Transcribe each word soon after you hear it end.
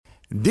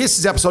This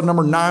is episode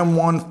number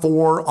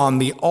 914 on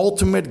the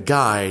ultimate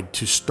guide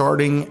to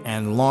starting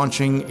and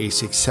launching a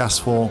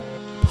successful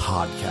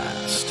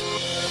podcast.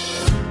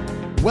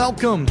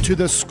 Welcome to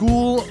the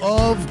School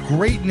of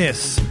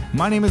Greatness.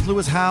 My name is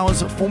Lewis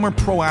Howes, former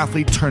pro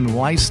athlete turned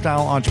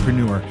lifestyle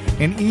entrepreneur,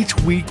 and each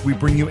week we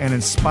bring you an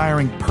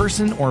inspiring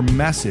person or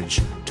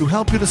message to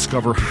help you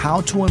discover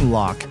how to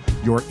unlock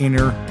your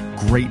inner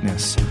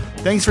greatness.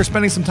 Thanks for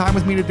spending some time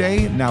with me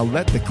today. Now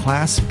let the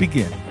class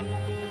begin.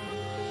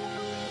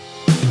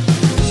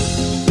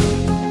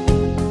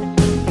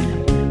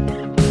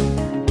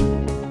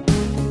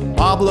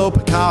 Pablo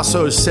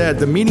Picasso said,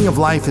 "The meaning of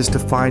life is to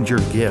find your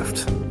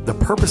gift. The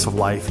purpose of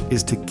life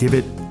is to give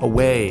it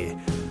away."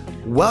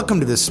 Welcome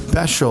to this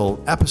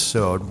special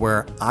episode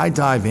where I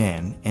dive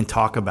in and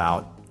talk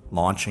about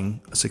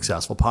launching a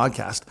successful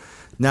podcast.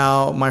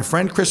 Now, my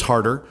friend Chris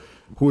Harder,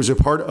 who is a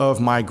part of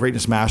my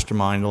Greatness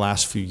Mastermind the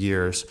last few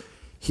years,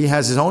 he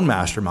has his own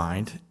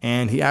mastermind,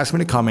 and he asked me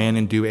to come in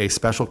and do a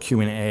special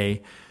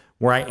Q&A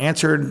where I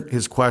answered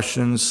his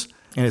questions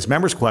and his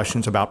members'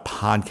 questions about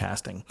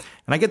podcasting.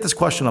 And I get this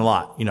question a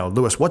lot,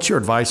 Lewis, what's your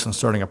advice on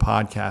starting a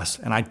podcast?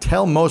 And I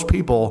tell most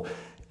people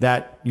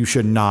that you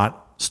should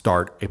not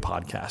start a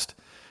podcast.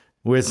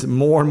 With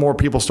more and more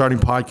people starting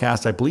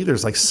podcasts, I believe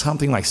there's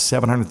something like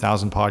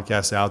 700,000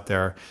 podcasts out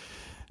there.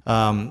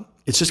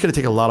 It's just going to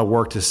take a lot of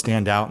work to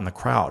stand out in the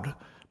crowd.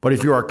 But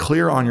if you are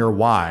clear on your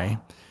why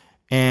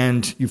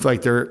and you feel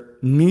like there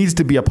needs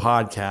to be a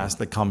podcast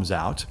that comes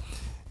out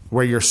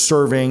where you're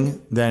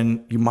serving,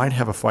 then you might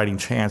have a fighting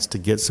chance to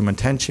get some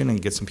attention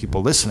and get some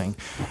people listening.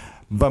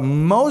 But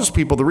most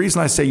people, the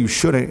reason I say you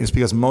shouldn't is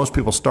because most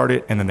people start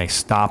it and then they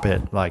stop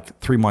it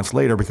 3 months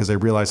later because they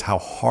realize how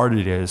hard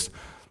it is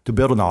to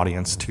build an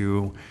audience,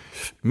 to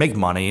make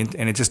money.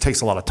 And it just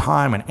takes a lot of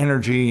time and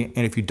energy.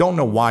 And if you don't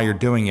know why you're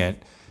doing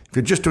it, if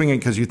you're just doing it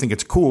because you think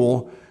it's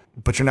cool,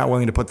 but you're not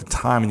willing to put the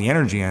time and the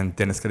energy in,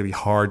 then it's going to be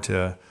hard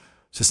to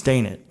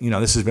sustain it.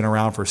 This has been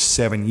around for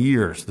 7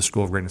 years, the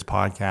School of Greatness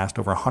podcast,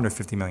 over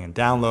 150 million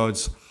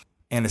downloads.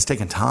 And it's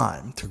taken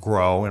time to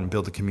grow and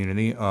build a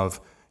community of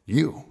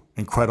you,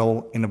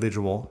 incredible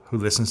individual who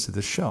listens to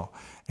this show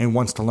and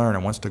wants to learn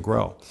and wants to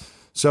grow.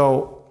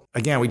 So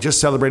again, we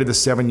just celebrated the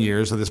 7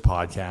 years of this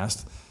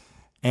podcast.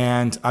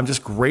 And I'm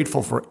just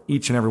grateful for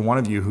each and every one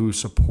of you who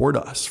support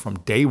us from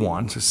day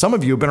one. So some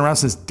of you have been around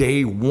since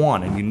day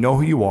one and you know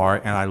who you are.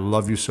 And I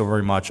love you so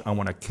very much. I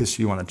want to kiss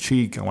you on the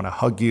cheek. I want to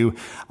hug you.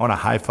 I want to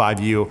high five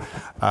you,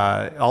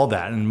 all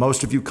that. And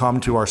most of you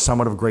come to our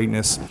Summit of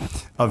Greatness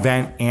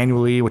event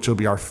annually, which will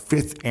be our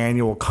 5th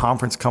annual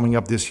conference coming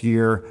up this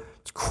year.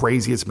 It's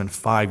crazy. It's been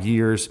 5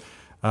 years.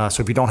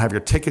 So if you don't have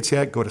your tickets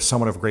yet, go to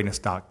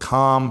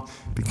summitofgreatness.com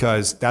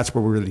because that's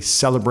where we really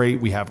celebrate.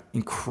 We have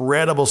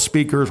incredible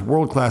speakers,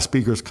 world-class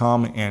speakers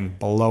come and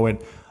blow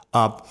it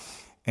up.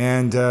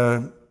 And,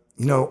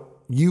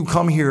 you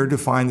come here to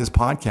find this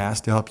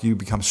podcast to help you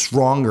become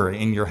stronger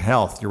in your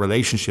health, your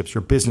relationships,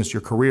 your business,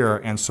 your career,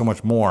 and so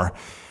much more.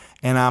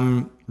 And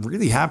I'm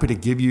really happy to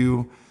give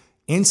you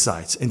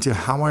insights into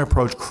how I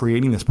approach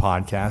creating this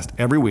podcast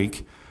every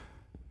week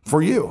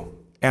for you.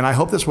 And I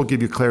hope this will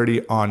give you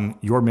clarity on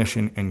your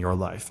mission and your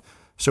life.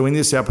 So in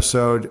this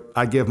episode,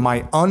 I give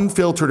my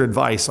unfiltered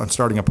advice on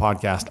starting a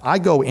podcast. I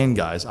go in,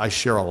 guys. I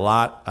share a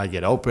lot. I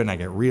get open. I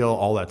get real,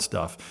 all that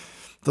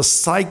stuff. The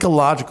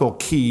psychological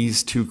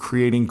keys to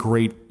creating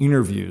great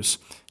interviews.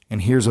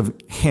 And here's a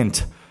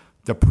hint.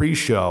 The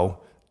pre-show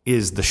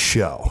is the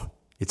show.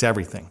 It's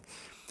everything.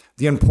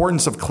 The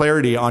importance of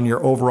clarity on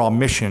your overall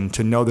mission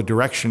to know the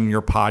direction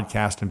your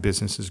podcast and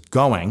business is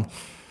going.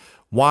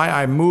 Why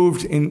I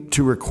moved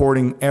into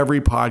recording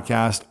every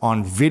podcast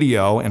on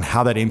video and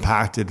how that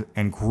impacted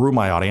and grew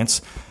my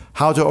audience.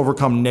 How to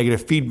overcome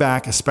negative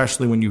feedback,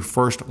 especially when you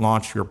first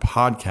launch your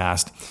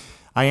podcast.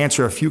 I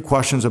answer a few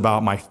questions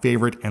about my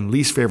favorite and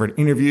least favorite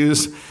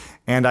interviews.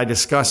 And I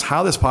discuss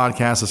how this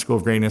podcast, The School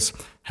of Greatness,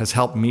 has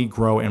helped me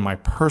grow in my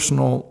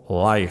personal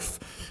life.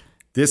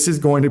 This is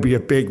going to be a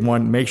big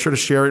one. Make sure to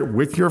share it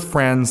with your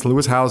friends.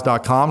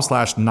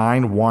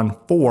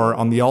 LewisHowes.com/914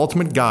 on the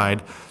ultimate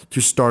guide to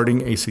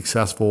starting a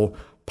successful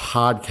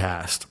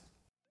podcast.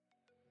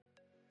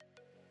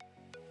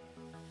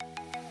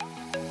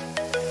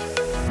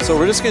 So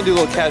we're just going to do a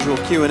little casual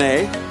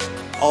Q&A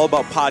all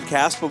about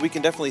podcasts, but we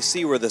can definitely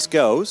see where this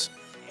goes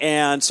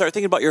and start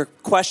thinking about your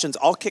questions.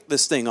 I'll kick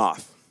this thing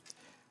off.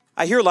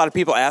 I hear a lot of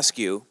people ask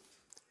you,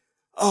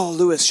 "Oh,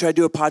 Lewis, should I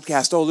do a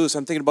podcast? Oh, Lewis,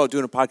 I'm thinking about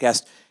doing a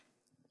podcast."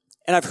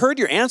 And I've heard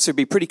your answer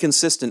be pretty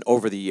consistent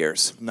over the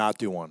years. Not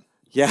do one.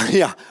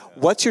 Yeah.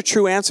 What's your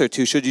true answer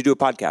to should you do a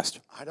podcast?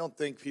 I don't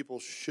think people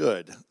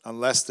should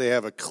unless they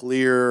have a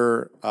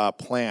clear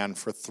plan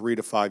for 3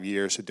 to 5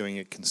 years of doing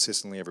it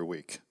consistently every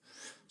week.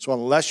 So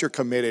unless you're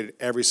committed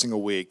every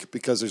single week,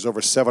 because there's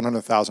over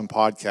 700,000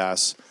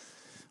 podcasts,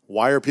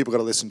 why are people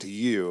going to listen to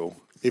you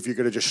if you're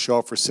going to just show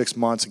up for 6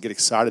 months and get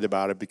excited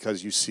about it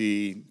because you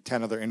see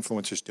 10 other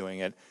influencers doing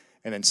it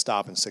and then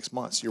stop in 6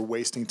 months? You're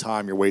wasting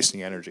time. You're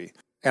wasting energy.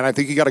 And I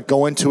think you got to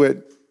go into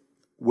it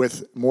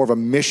with more of a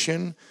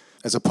mission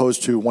as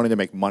opposed to wanting to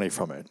make money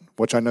from it,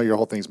 which I know your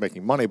whole thing is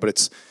making money,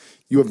 but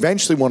you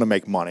eventually want to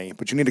make money,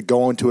 but you need to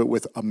go into it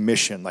with a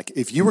mission. Like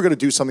if you were going to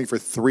do something for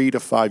 3 to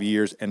 5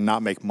 years and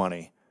not make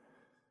money,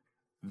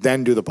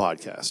 then do the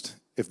podcast.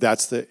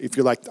 If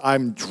you're like,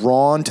 I'm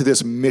drawn to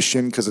this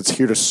mission because it's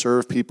here to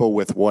serve people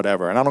with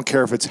whatever. And I don't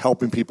care if it's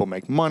helping people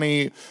make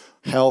money,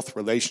 health,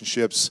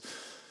 relationships,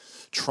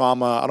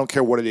 trauma. I don't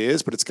care what it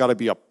is, but it's got to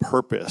be a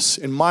purpose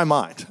in my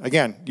mind.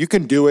 Again, you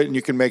can do it and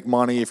you can make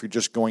money if you're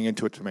just going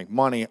into it to make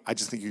money. I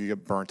just think you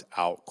get burnt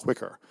out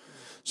quicker.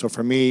 So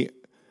for me,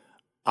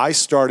 I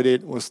started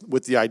it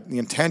with the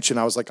intention.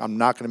 I was like, I'm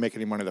not going to make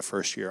any money the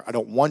first year. I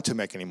don't want to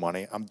make any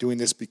money. I'm doing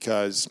this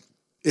because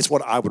it's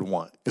what I would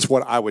want. It's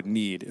what I would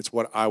need. It's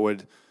what I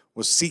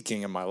was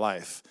seeking in my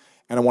life.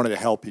 And I wanted to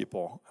help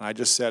people. And I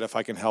just said, if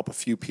I can help a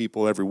few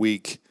people every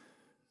week,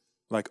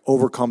 like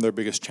overcome their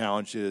biggest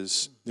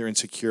challenges, their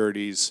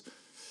insecurities,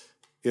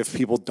 if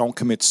people don't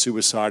commit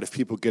suicide, if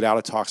people get out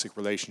of toxic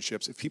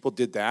relationships, if people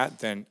did that,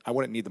 then I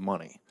wouldn't need the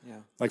money. Yeah.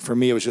 Like for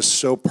me, it was just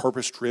so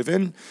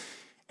purpose-driven.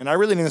 And I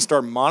really didn't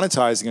start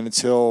monetizing it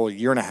until a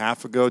year and a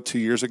half ago, 2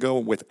 years ago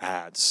with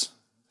ads,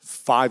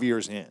 5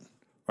 years in,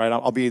 right?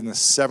 I'll be in the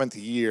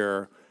 7th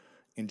year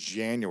in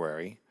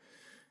January.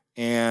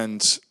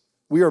 And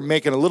we were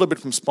making a little bit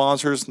from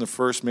sponsors in the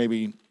first,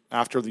 maybe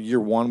after the year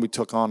 1, we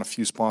took on a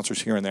few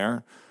sponsors here and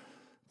there.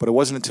 But it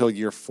wasn't until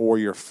year 4,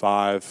 year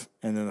 5,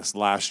 and then this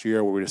last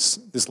year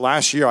this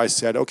last year I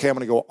said, okay, I'm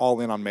going to go all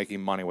in on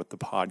making money with the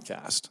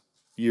podcast.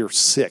 Year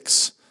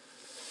 6.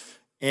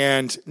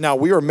 And now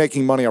we were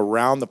making money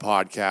around the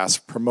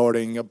podcast,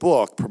 promoting a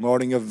book,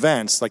 promoting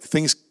events. Like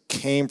things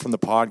came from the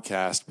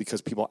podcast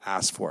because people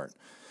asked for it.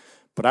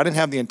 But I didn't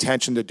have the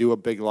intention to do a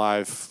big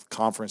live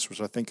conference,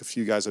 which I think a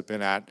few guys have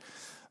been at.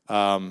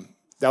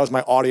 That was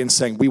my audience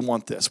saying, we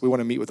want this. We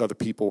want to meet with other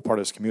people, part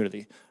of this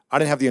community. I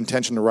didn't have the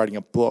intention of writing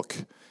a book,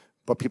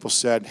 but people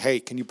said, hey,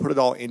 can you put it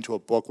all into a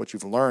book, what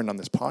you've learned on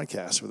this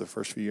podcast for the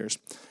first few years?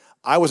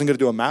 I wasn't going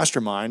to do a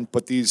mastermind,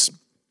 but these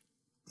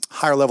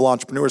higher level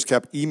entrepreneurs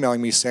kept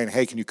emailing me saying,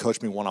 hey, can you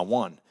coach me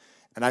one-on-one?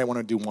 And I didn't want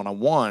to do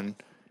one-on-one.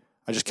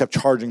 I just kept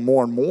charging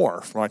more and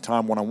more for my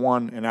time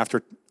one-on-one. And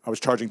after I was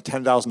charging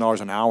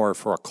 $10,000 an hour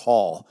for a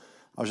call,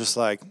 I was just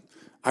like,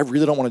 I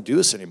really don't want to do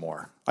this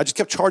anymore. I just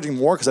kept charging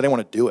more because I didn't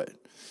want to do it.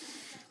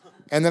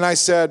 And then I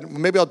said, well,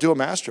 maybe I'll do a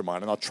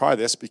mastermind and I'll try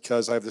this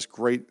because I have this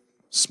great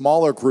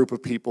smaller group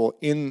of people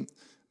in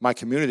my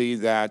community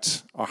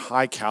that are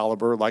high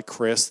caliber, like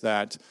Chris,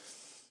 that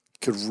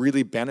could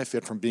really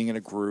benefit from being in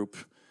a group.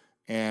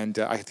 And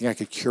I think I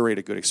could curate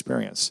a good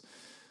experience.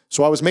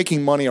 So I was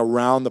making money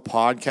around the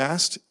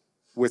podcast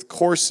with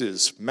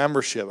courses,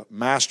 membership,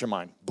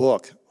 mastermind,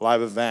 book,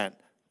 live event,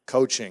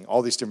 coaching,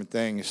 all these different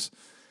things.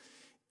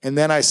 And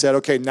then I said,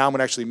 okay, now I'm going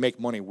to actually make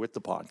money with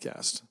the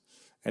podcast.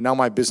 And now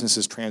my business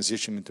has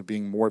transitioned into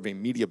being more of a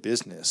media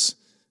business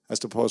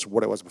as opposed to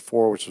what it was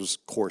before, which was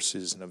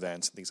courses and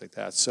events and things like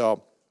that.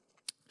 So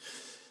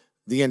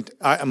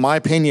my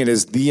opinion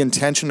is the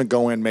intention to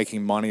go in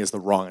making money is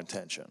the wrong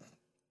intention.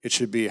 It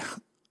should be,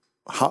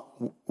 what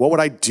would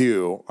I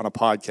do on a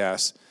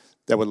podcast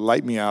that would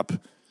light me up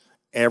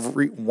at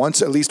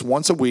least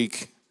once a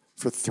week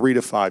for 3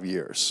 to 5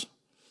 years?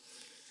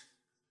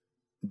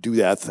 Do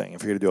that thing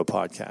if you're going to do a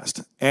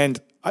podcast. And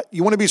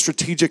you want to be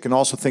strategic and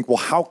also think, well,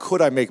 how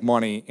could I make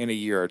money in a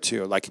year or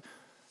two? Like,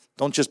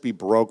 don't just be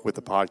broke with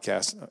the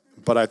podcast.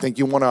 But I think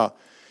you want to,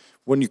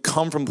 when you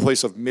come from a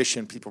place of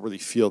mission, people really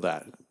feel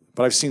that.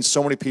 But I've seen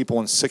so many people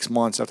in 6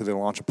 months after they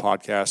launch a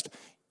podcast,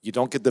 you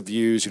don't get the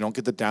views, you don't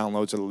get the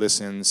downloads or the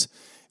listens,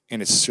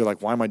 and it's just, you're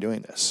like, why am I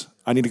doing this?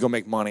 I need to go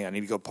make money. I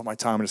need to go put my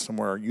time into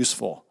somewhere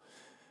useful.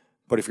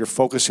 But if you're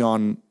focusing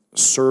on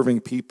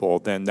serving people,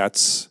 then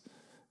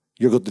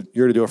you're going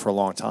to do it for a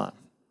long time,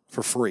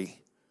 for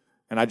free.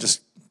 And I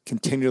just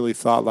continually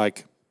thought,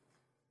 like,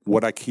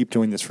 would I keep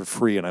doing this for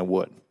free? And I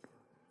would.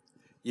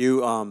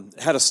 You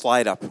had a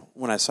slide up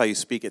when I saw you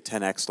speak at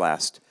 10X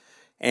last.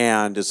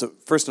 And it's the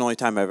first and only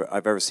time I've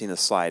ever seen a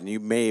slide. And you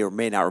may or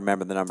may not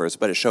remember the numbers,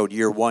 but it showed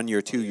year 1,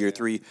 year 2, year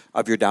 3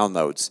 of your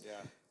downloads. Yeah.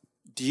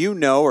 Do you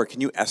know or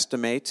can you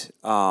estimate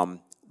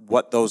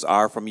what those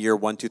are from year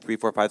 1, 2, 3,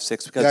 4, 5,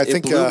 6? Because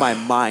it blew my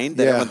mind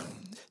that when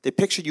they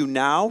picture you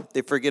now,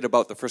 they forget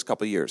about the first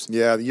couple of years.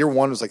 Yeah, year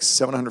 1 was like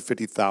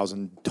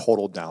 750,000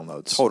 total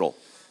downloads. Total.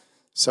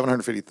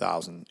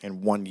 750,000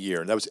 in 1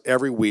 year. That was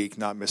every week,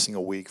 not missing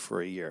a week for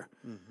a year.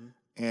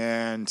 Mm-hmm.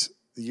 And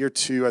year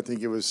 2, I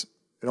think it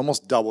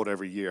almost doubled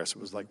every year. So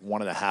it was like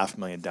 1.5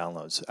 million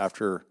downloads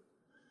after,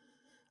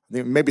 I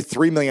think maybe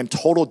 3 million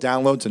total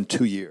downloads in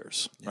 2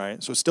 years,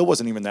 right? So it still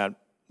wasn't even that,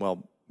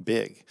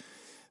 big.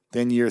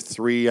 Then year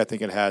 3, I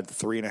think it had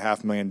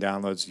 3.5 million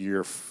downloads.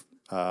 Year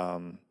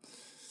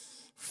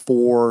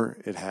 4,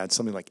 it had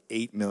something like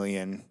 8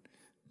 million.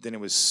 Then it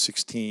was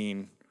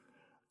 16.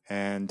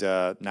 And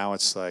now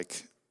it's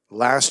like,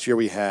 last year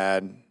we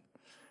had,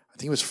 I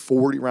think it was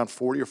around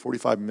 40 or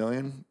 45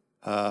 million.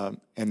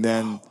 And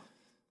then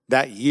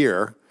that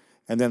year,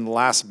 and then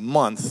last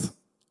month,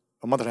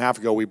 a month and a half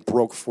ago, we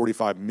broke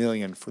 45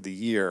 million for the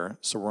year.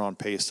 So we're on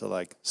pace to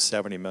like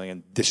 70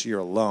 million this year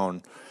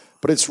alone.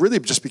 But it's really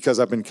just because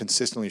I've been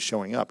consistently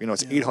showing up.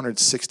 It's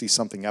 860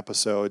 something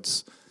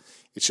episodes.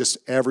 It's just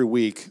every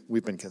week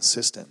we've been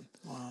consistent.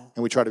 Wow.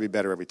 And we try to be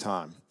better every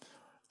time.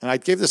 And I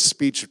gave this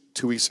speech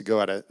 2 weeks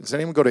ago does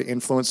anyone go to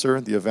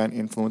Influencer, the event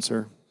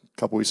Influencer, a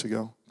couple weeks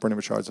ago? Brendon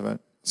Burchard's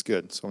event? It's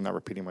good, so I'm not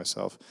repeating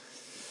myself.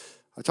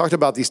 I talked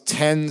about these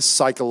 10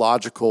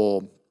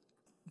 psychological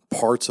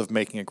parts of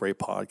making a great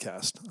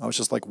podcast. I was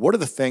just like, what are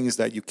the things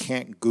that you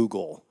can't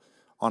Google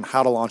on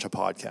how to launch a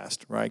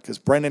podcast, right? Because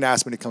Brendon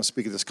asked me to come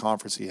speak at this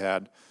conference he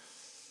had,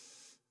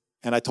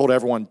 and I told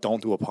everyone,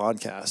 don't do a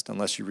podcast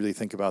unless you really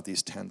think about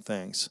these 10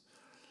 things.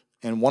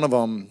 And one of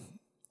them,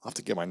 I'll have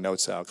to get my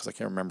notes out because I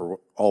can't remember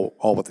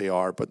all what they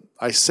are, but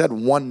I said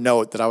one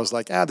note that I was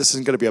like, this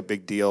isn't going to be a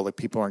big deal. Like,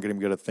 people aren't going to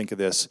be able to think of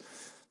this.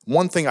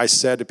 One thing I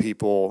said to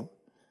people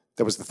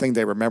that was the thing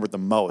they remembered the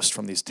most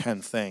from these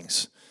 10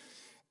 things.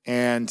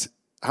 And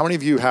how many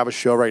of you have a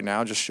show right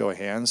now? Just show of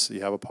hands.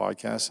 You have a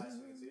podcast.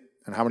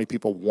 And how many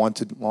people want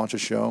to launch a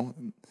show?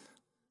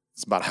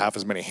 It's about half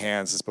as many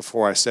hands as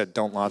before I said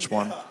don't launch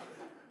one.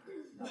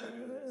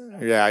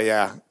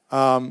 Yeah.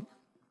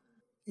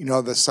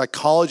 The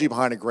psychology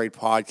behind a great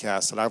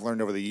podcast that I've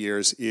learned over the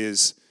years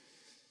is,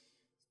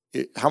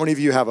 how many of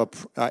you have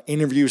a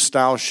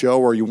interview-style show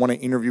where you want to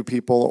interview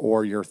people,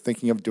 or you're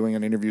thinking of doing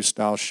an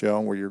interview-style show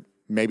where you're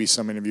maybe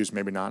some interviews,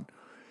 maybe not?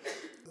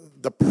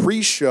 The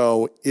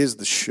pre-show is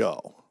the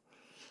show.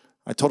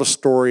 I told a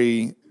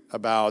story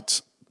about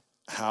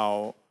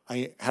how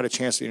I had a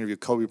chance to interview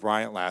Kobe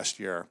Bryant last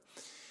year,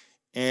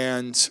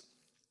 and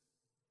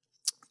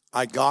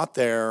I got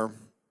there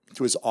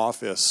to his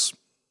office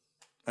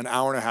an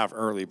hour and a half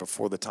early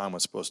before the time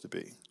was supposed to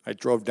be. I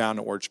drove down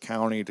to Orange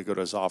County to go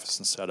to his office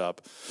and set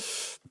up.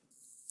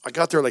 I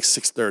got there like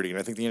 6:30, and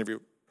I think the interview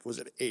was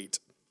at 8.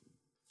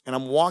 And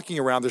I'm walking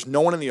around. There's no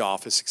one in the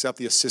office except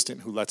the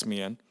assistant who lets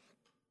me in.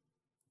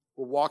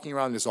 We're walking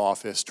around his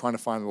office trying to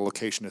find the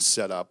location to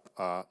set up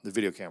the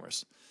video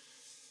cameras.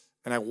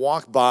 And I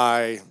walk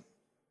by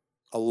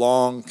a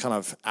long kind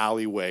of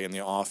alleyway in the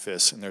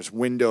office, and there's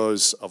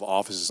windows of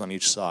offices on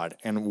each side.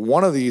 And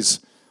one of these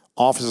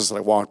offices that I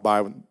walked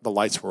by, the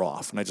lights were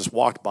off. And I just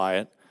walked by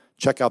it,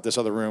 check out this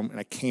other room, and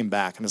I came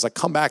back. And as I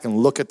come back and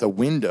look at the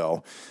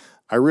window,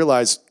 I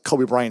realized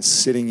Kobe Bryant's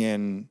sitting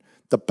in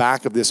the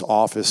back of this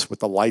office with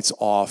the lights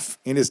off,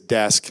 in his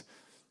desk,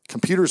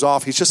 computer's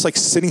off. He's just like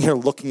sitting here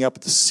looking up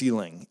at the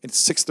ceiling. It's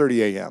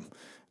 6:30 a.m.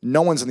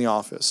 No one's in the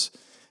office.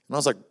 And I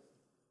was like,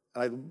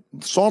 I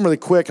saw him really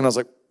quick, and I was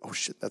like, oh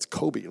shit, that's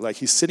Kobe. Like,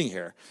 he's sitting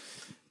here.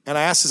 And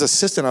I asked his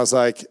assistant, I was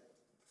like,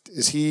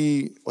 what's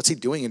he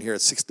doing in here at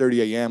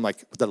 6:30 a.m.,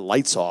 like with the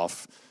lights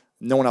off?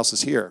 No one else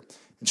is here.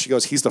 And she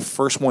goes, he's the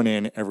first one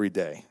in every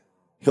day.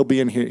 He'll be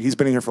in here. He's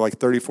been in here for like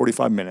 30,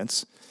 45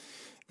 minutes.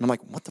 And I'm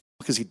like, what the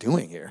fuck is he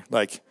doing here?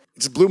 Like, it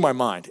just blew my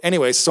mind.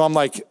 Anyway, so I'm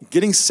like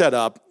getting set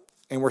up,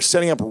 and we're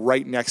setting up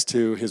right next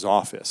to his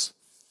office.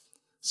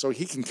 So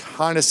he can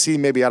kind of see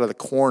maybe out of the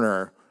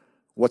corner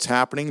what's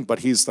happening, but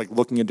he's like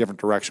looking a different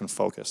direction,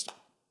 focused.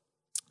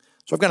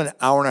 So I've got an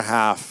hour and a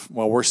half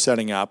while we're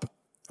setting up.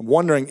 I'm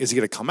wondering, is he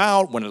going to come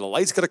out? When are the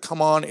lights going to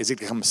come on? Is he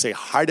going to come say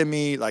hi to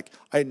me? Like,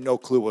 I had no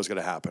clue what was going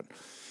to happen.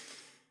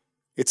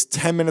 It's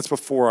 10 minutes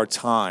before our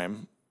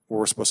time where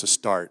we're supposed to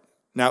start.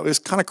 Now, it was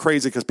kind of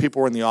crazy because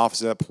people were in the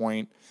office at that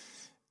point,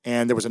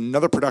 and there was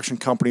another production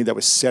company that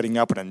was setting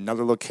up in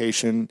another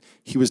location.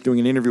 He was doing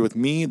an interview with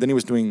me. Then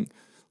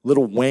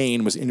Lil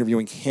Wayne was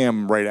interviewing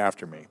him right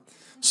after me.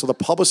 So the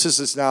publicist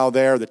is now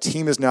there. The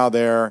team is now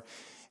there.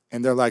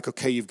 And they're like,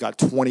 okay, you've got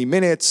 20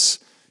 minutes.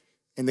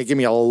 And they give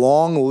me a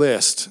long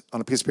list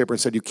on a piece of paper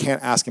and said, you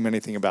can't ask him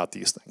anything about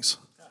these things,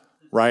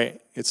 right?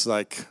 It's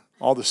like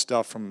all this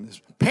stuff from his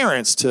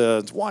parents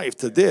to his wife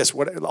to this,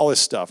 all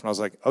this stuff. And I was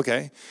like,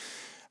 okay.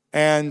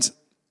 And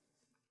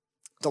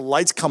the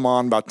lights come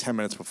on about 10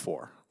 minutes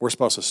before we're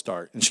supposed to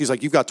start. And she's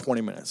like, you've got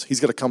 20 minutes.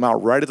 He's going to come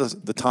out right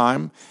at the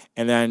time,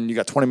 and then you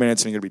got 20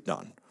 minutes and you're going to be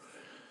done.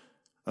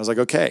 I was like,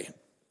 okay.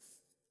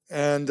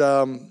 And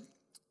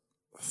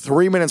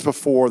 3 minutes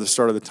before the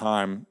start of the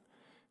time,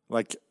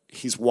 like,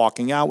 he's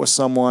walking out with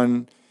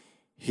someone.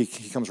 He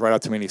comes right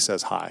up to me and he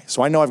says hi.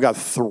 So I know I've got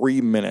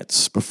 3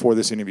 minutes before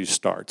this interview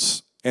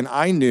starts. And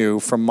I knew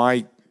from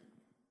my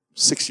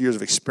 6 years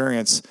of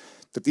experience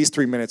that these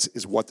 3 minutes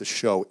is what the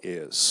show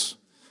is.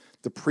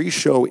 The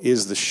pre-show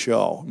is the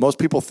show. Most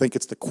people think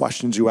it's the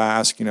questions you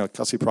ask.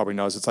 Kelsey probably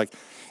knows. It's like,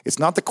 it's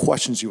not the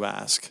questions you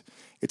ask.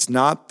 It's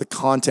not the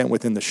content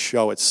within the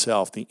show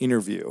itself, the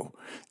interview.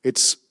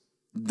 It's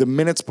the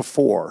minutes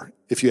before,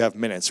 if you have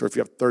minutes, or if you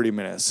have 30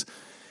 minutes.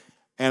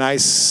 And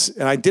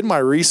I did my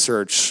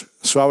research,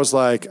 so I was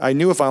like, I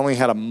knew if I only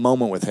had a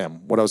moment with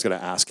him, what I was going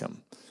to ask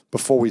him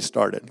before we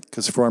started.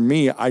 Because for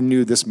me, I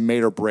knew this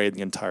made or break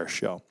the entire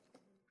show.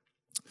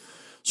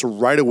 So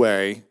right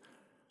away,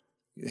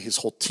 his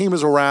whole team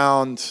is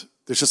around.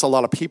 There's just a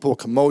lot of people,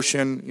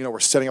 commotion. We're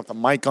setting up the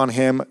mic on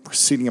him. We're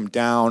seating him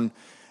down.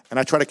 And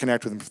I try to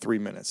connect with him for 3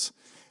 minutes.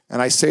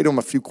 And I say to him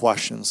a few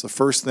questions. The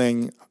first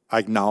thing I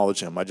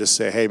acknowledge him. I just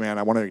say, hey, man,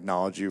 I want to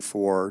acknowledge you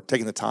for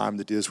taking the time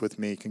to do this with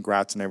me.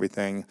 Congrats and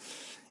everything.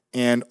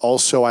 And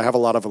also, I have a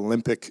lot of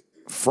Olympic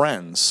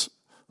friends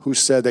who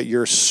said that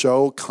you're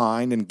so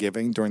kind and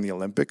giving during the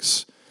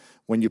Olympics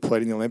when you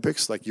played in the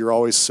Olympics. Like, you're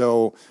always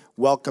so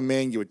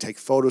welcoming. You would take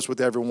photos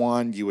with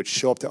everyone. You would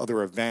show up to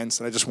other events.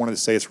 And I just wanted to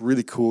say it's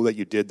really cool that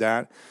you did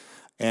that.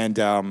 And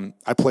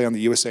I play on the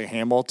USA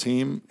handball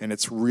team, and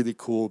it's really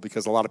cool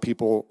because a lot of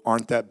people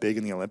aren't that big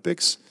in the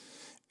Olympics,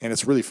 and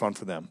it's really fun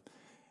for them.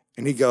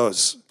 And he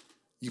goes,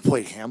 you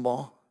played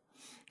handball?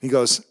 He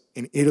goes,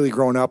 in Italy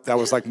growing up, that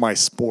was like my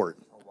sport.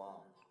 Oh,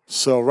 wow.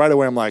 So right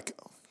away I'm like,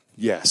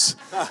 yes.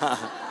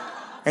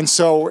 And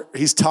so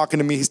he's talking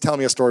to me, he's telling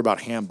me a story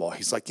about handball.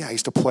 He's like, yeah, I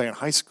used to play in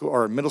high school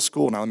or middle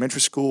school and elementary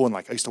school, and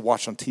like I used to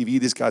watch on TV.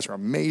 These guys are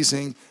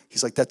amazing.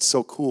 He's like, that's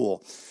so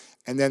cool.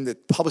 And then the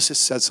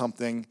publicist said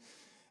something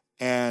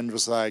and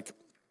was like,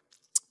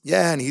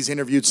 yeah, and he's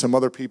interviewed some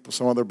other people,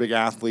 some other big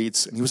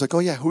athletes. And he was like, oh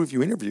yeah, who have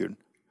you interviewed?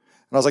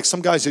 And I was like,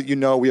 some guys that you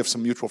know, we have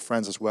some mutual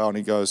friends as well. And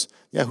he goes,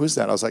 yeah, who's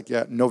that? I was like,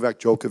 yeah, Novak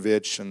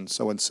Djokovic and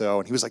so.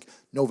 And he was like,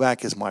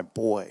 Novak is my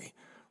boy,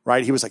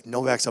 right? He was like,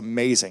 Novak's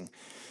amazing.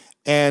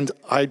 And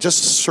I just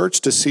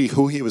searched to see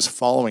who he was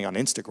following on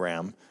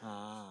Instagram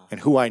and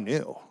who I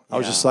knew. I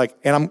was just like,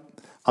 and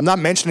I'm not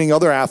mentioning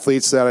other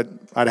athletes that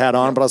I'd had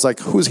on, but I was like,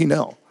 who does he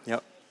know?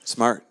 Yep,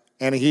 smart.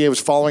 And he was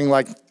following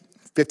like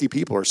 50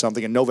 people or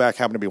something, and Novak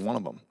happened to be one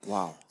of them.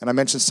 Wow. And I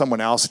mentioned someone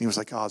else, and he was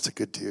like, oh, it's a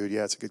good dude.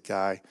 Yeah, it's a good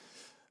guy.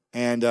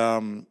 And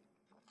then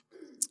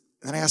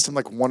I asked him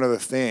like one other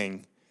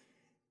thing,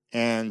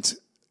 and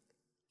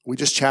we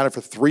just chatted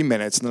for 3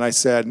 minutes, and then I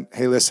said,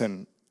 hey,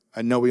 listen,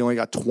 I know we only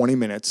got 20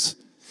 minutes,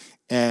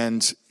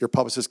 and your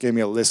publicist gave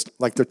me a list.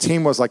 Like, their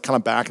team was like kind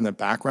of back in the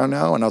background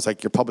now, and I was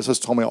like, your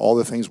publicist told me all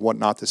the things what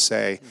not to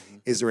say. Mm-hmm.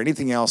 Is there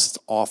anything else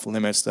that's off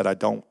limits that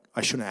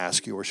I shouldn't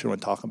ask you or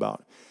shouldn't talk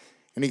about?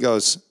 And he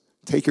goes,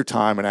 take your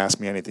time and ask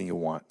me anything you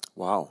want.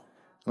 Wow.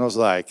 And I was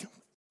like,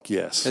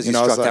 yes. Because you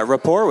struck that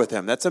rapport with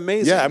him. That's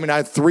amazing. Yeah, I mean, I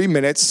had 3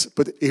 minutes,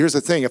 but here's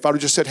the thing. If I would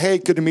have just said, hey,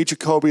 good to meet you,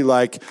 Kobe.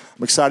 Like,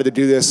 I'm excited to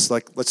do this.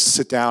 Like, let's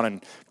sit down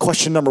and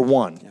question number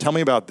one, tell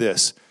me about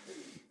this.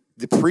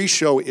 The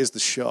pre-show is the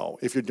show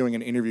if you're doing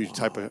an interview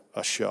type of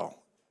a show.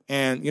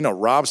 And, you know,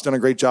 Rob's done a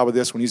great job of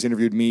this when he's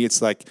interviewed me.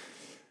 It's like,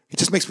 it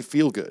just makes me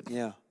feel good.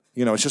 Yeah.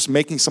 You know, it's just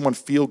making someone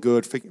feel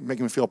good,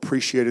 making them feel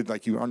appreciated,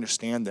 like you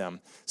understand them.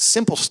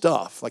 Simple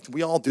stuff. Like,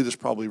 we all do this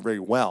probably very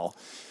well.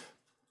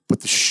 But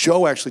the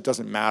show actually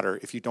doesn't matter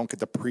if you don't get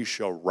the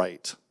pre-show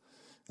right.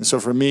 And so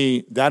for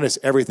me, that is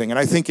everything. And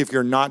I think if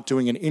you're not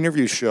doing an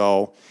interview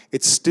show,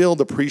 it's still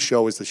the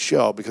pre-show is the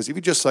show. Because if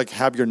you just like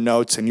have your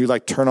notes and you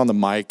like turn on the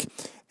mic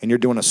and you're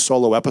doing a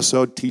solo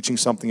episode teaching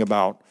something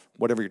about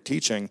whatever you're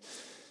teaching,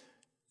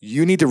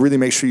 you need to really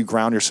make sure you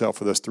ground yourself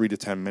for those 3 to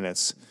 10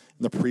 minutes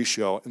in the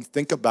pre-show and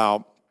think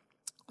about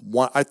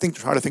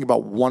try to think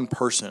about one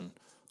person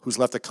who's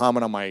left a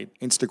comment on my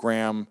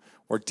Instagram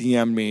or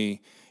DM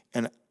me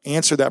and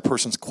answer that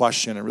person's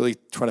question and really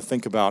try to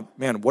think about,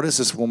 man, what is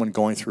this woman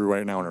going through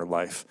right now in her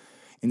life?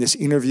 And this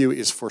interview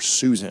is for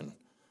Susan,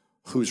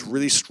 who's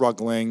really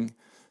struggling.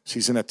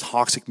 She's in a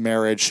toxic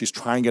marriage. She's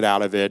trying to get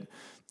out of it.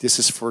 This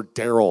is for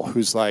Daryl,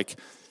 who's like,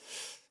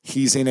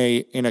 he's in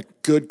a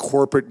good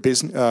corporate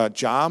business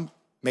job,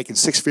 making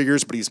 6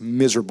 figures, but he's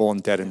miserable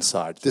and dead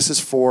inside. This is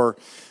for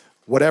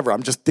whatever.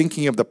 I'm just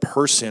thinking of the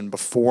person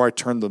before I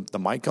turn the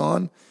mic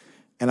on,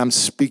 and I'm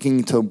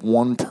speaking to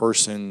one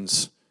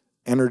person's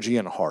energy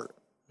and heart.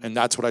 And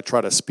that's what I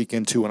try to speak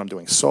into when I'm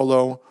doing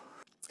solo.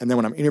 And then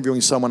when I'm interviewing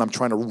someone, I'm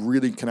trying to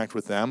really connect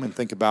with them and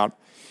think about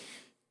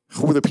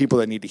who are the people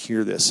that need to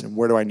hear this and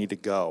where do I need to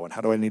go and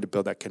how do I need to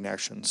build that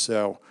connection.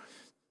 So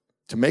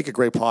to make a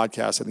great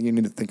podcast, I think you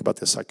need to think about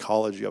the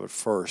psychology of it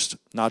first,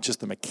 not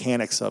just the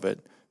mechanics of it.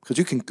 Because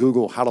you can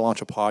Google how to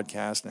launch a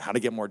podcast and how to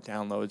get more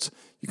downloads.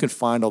 You can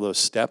find all those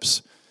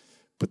steps.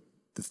 But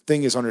the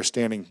thing is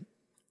understanding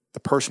the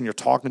person you're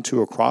talking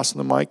to across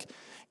the mic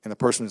and the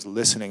person who's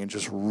listening and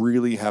just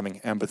really having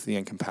empathy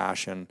and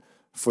compassion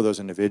for those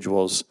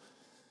individuals.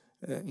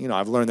 You know,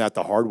 I've learned that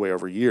the hard way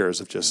over years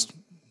of just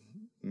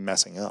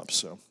messing up.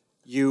 So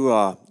you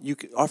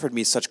offered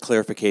me such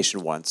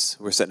clarification once.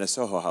 We're sitting in a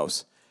Soho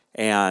house,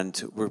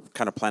 and we're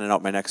kind of planning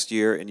out my next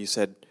year, and you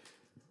said,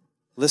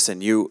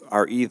 listen, you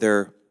are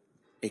either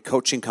a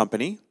coaching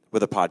company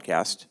with a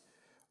podcast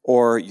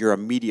or you're a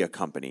media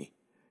company,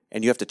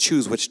 and you have to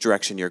choose which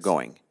direction you're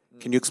going.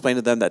 Can you explain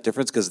to them that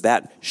difference? Because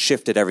that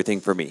shifted everything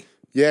for me.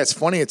 Yeah, it's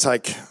funny. It's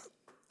like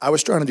I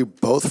was trying to do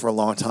both for a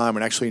long time,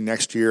 and actually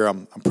next year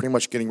I'm pretty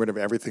much getting rid of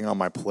everything on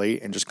my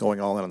plate and just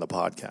going all in on the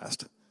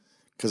podcast.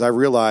 Because I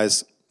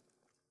realized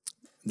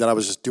that I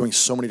was just doing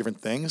so many different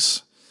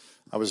things.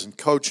 I was in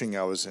coaching,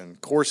 I was in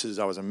courses,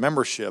 I was in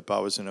membership, I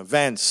was in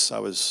events, I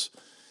was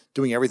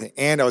doing everything,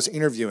 and I was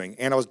interviewing,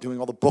 and I was doing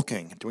all the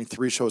booking, doing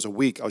 3 shows a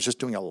week. I was just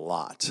doing a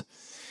lot.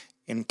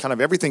 And kind of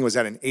everything was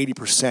at an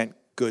 80%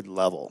 good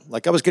level.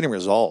 Like, I was getting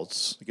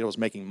results. Like, I was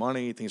making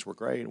money, things were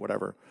great,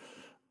 whatever.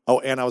 Oh,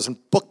 and I was in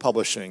book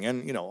publishing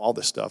and, you know, all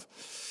this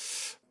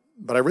stuff.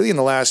 But I really, in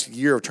the last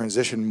year, have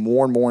transitioned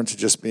more and more into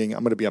just being,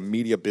 I'm going to be a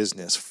media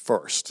business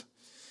first.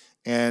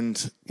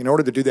 And in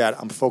order to do that,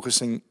 I'm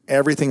focusing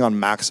everything on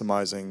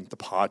maximizing the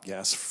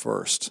podcast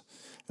first.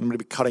 I'm going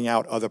to be cutting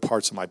out other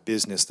parts of my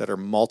business that are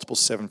multiple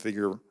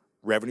seven-figure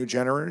revenue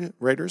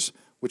generators,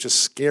 which is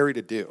scary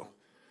to do.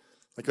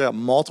 Like I got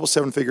multiple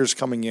seven figures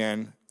coming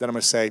in, then I'm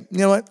going to say, you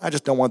know what, I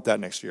just don't want that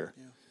next year.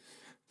 Yeah.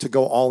 To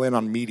go all in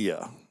on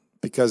media,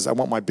 because I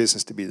want my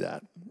business to be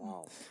that.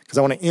 Wow. Because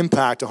I want to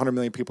impact 100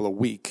 million people a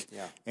week.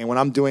 Yeah. And when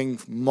I'm doing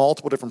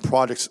multiple different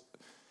projects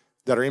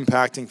that are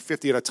impacting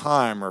 50 at a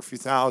time or a few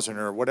thousand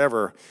or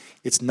whatever,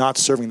 it's not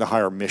serving the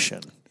higher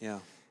mission. Yeah.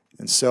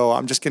 And so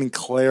I'm just getting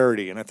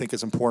clarity, and I think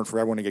it's important for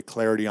everyone to get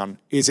clarity on,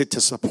 is it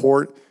to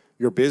support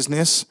your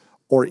business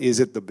or is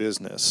it the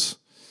business?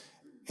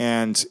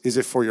 And is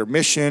it for your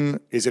mission?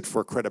 Is it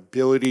for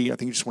credibility? I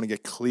think you just want to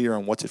get clear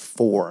on what's it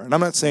for. And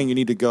I'm not saying you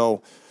need to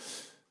go,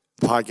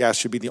 podcast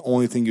should be the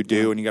only thing you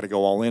do and you got to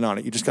go all in on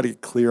it. You just got to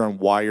get clear on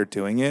why you're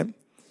doing it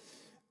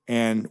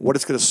and what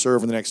it's going to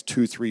serve in the next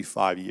 2, 3,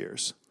 5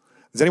 years.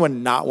 Does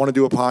anyone not want to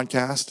do a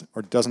podcast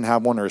or doesn't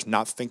have one or is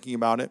not thinking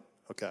about it?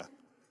 Okay.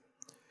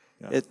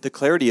 Yeah. The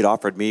clarity it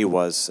offered me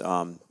was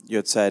you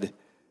had said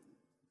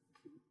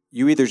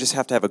you either just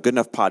have to have a good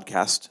enough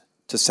podcast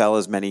to sell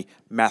as many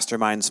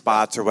mastermind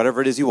spots or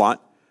whatever it is you want,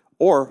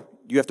 or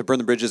you have to burn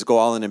the bridges, go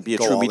all in and be a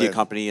true media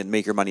company and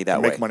make your money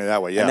that way. Make money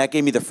that way, yeah. And that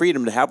gave me the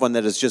freedom to have one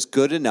that is just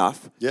good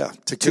enough to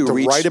get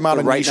the right amount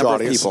of niche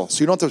audience, people.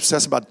 So you don't have to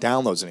obsess about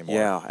downloads anymore.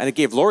 Yeah, and it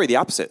gave Lori the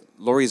opposite.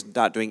 Lori's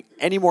not doing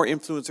any more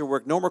influencer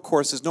work, no more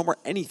courses, no more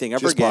anything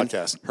ever just again.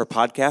 Podcast. Her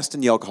podcast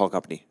and the alcohol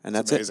company, and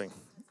that's amazing.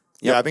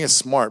 Yep. Yeah, I think it's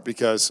smart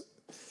because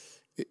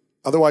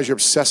otherwise you're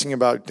obsessing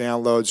about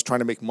downloads, trying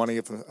to make money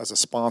as a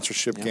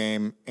sponsorship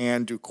game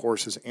and do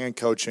courses and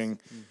coaching.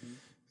 Mm-hmm.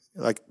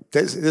 Like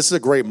this is a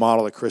great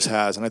model that Chris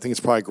has, and I think it's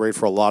probably great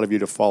for a lot of you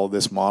to follow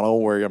this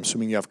model where I'm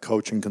assuming you have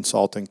coaching,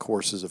 consulting,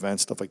 courses,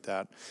 events, stuff like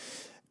that,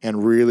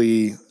 and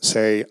really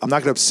say, I'm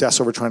not going to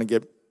obsess over trying to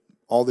get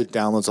all the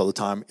downloads all the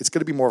time. It's going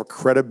to be more of a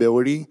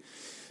credibility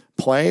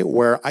play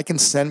where I can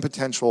send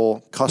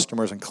potential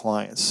customers and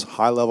clients,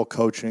 high-level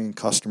coaching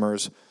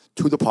customers,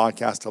 to the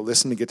podcast to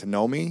listen, to get to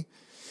know me,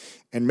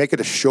 and make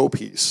it a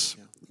showpiece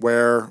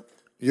where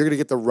you're going to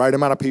get the right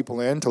amount of people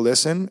in to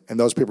listen, and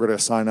those people are going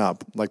to sign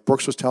up. Like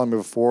Brooks was telling me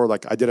before,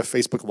 like I did a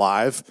Facebook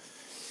Live,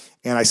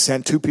 and I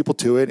sent 2 people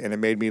to it, and it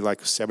made me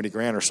like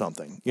 $70,000 or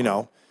something. You know,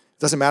 it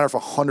doesn't matter if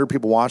 100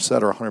 people watch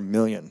that or 100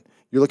 million.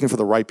 You're looking for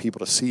the right people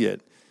to see it.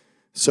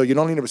 So you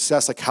don't need to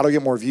obsess, like, how do I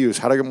get more views?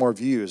 How do I get more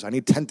views? I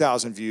need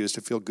 10,000 views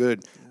to feel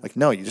good. Like,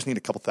 no, you just need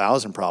a couple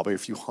thousand probably, a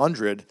few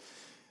hundred,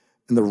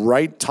 in the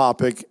right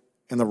topic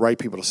and the right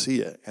people to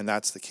see it. And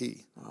that's the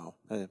key. Wow,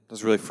 that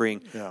was really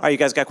freeing. Yeah. All right, you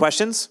guys got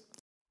questions?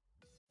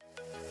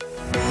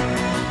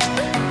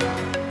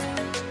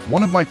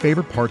 One of my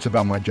favorite parts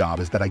about my job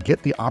is that I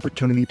get the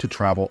opportunity to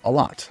travel a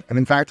lot. And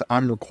in fact,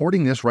 I'm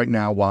recording this right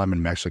now while I'm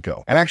in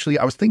Mexico. And actually,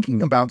 I was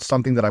thinking about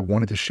something that I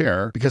wanted to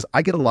share because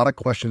I get a lot of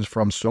questions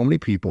from so many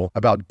people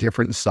about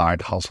different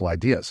side hustle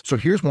ideas. So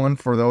here's one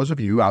for those of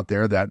you out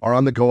there that are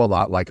on the go a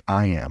lot like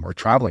I am or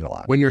traveling a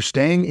lot. When you're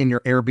staying in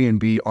your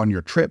Airbnb on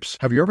your trips,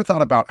 have you ever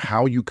thought about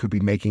how you could be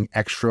making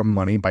extra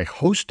money by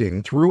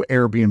hosting through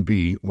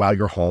Airbnb while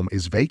your home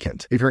is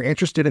vacant? If you're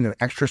interested in an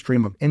extra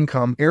stream of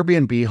income,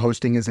 Airbnb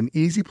hosting is an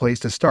easy place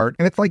to start,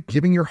 and it's like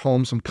giving your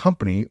home some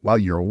company while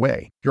you're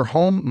away. Your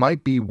home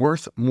might be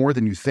worth more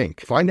than you think.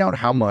 Find out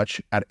how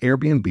much at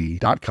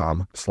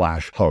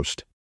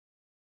airbnb.com/host.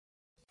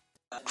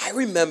 I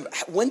remember,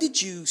 when did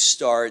you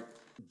start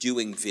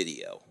doing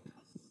video?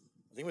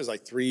 I think it was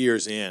like 3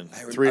 years in.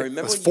 I remember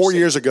it was 4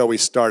 years ago we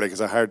started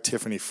because I hired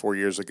Tiffany 4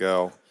 years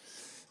ago.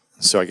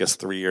 So I guess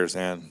 3 years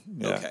in.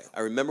 Yeah. Okay. I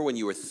remember when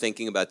you were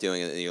thinking about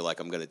doing it and you're like,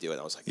 I'm going to do it. And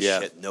I was like,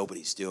 shit,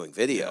 nobody's doing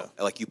video.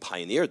 Yeah. Like you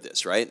pioneered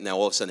this, right? Now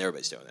all of a sudden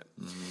everybody's doing it.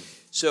 Mm-hmm.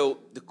 So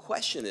the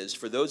question is,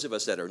 for those of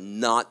us that are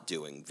not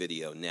doing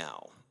video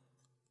now,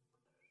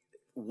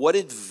 what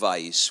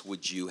advice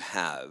would you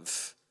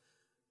have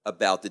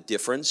about the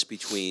difference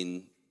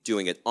between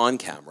doing it on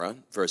camera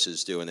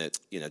versus doing it,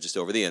 just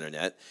over the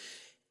internet?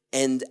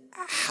 And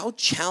how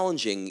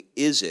challenging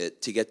is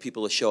it to get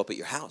people to show up at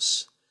your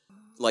house?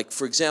 Like,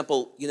 for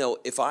example,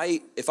 if I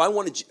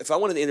wanted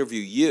to interview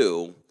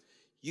you,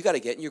 you got to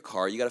get in your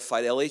car, you got to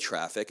fight LA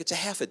traffic. It's a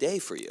half a day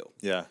for you.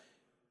 Yeah.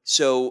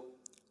 So,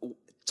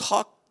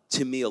 talk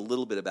to me a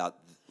little bit about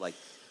like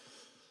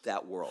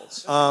that world.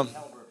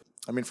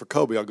 For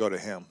Kobe, I'll go to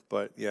him.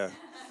 But yeah,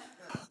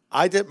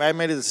 I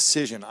made a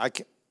decision.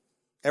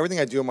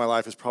 Everything I do in my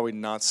life is probably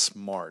not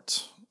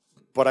smart,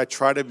 but I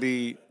try to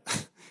be.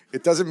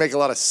 It doesn't make a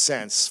lot of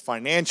sense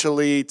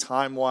financially,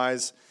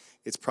 time-wise.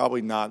 It's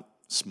probably not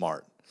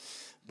smart.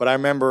 But I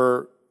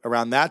remember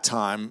around that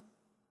time,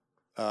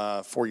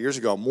 4 years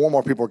ago, more and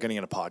more people were getting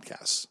into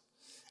podcasts.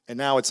 And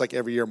now it's like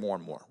every year more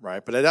and more,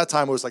 right? But at that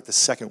time, it was like the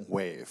second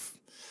wave.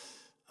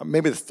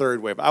 Maybe the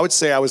third wave. I would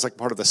say I was like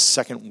part of the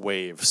second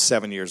wave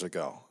 7 years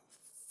ago.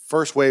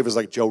 First wave was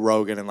like Joe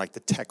Rogan and like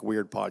the Tech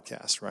Weird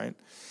podcast, right?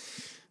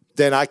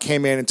 Then I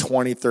came in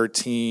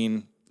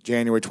 2013,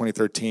 January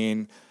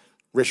 2013.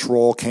 Rich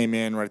Roll came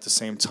in right at the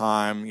same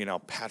time.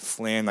 Pat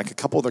Flynn, like a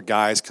couple other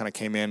guys kind of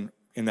came in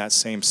that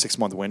same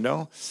 6-month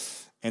window.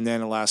 And then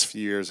the last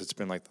few years, it's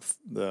been like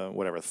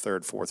the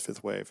third, fourth,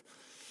 fifth wave.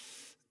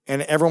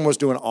 And everyone was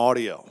doing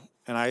audio.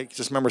 And I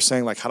just remember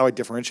saying, like, how do I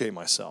differentiate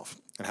myself?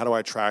 And how do I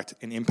attract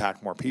and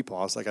impact more people?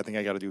 I was like, I think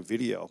I got to do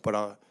video.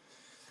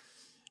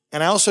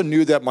 And I also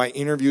knew that my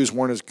interviews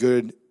weren't as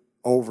good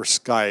over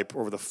Skype,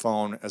 over the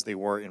phone, as they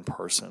were in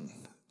person.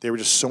 They were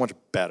just so much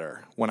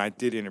better when I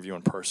did interview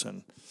in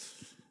person.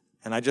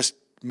 And I just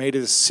made a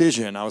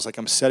decision. I was like,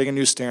 I'm setting a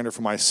new standard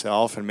for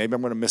myself, and maybe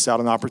I'm going to miss out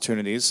on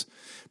opportunities,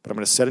 but I'm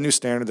going to set a new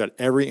standard that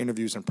every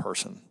interview is in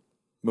person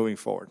moving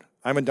forward.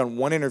 I haven't done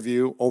one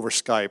interview over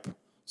Skype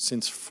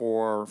since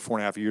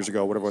 4.5 years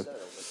ago, whatever.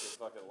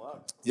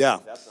 Yeah.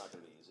 That's not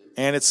going to be easy.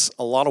 And it's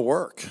a lot of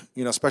work,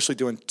 especially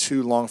doing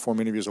 2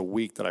 long-form interviews a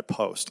week that I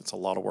post. It's a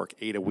lot of work,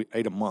 8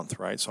 a month,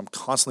 right? So I'm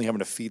constantly having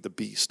to feed the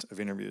beast of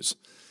interviews.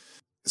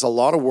 It's a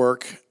lot of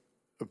work,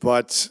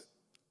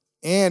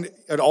 and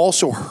it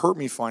also hurt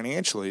me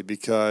financially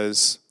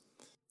because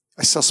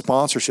I sell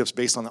sponsorships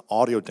based on the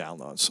audio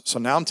downloads. So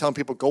now I'm telling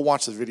people, go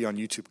watch this video on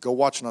YouTube, go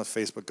watch it on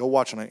Facebook, go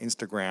watch it on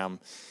Instagram.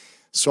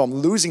 So I'm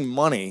losing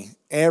money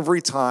every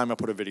time I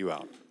put a video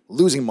out.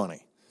 Losing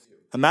money.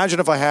 Imagine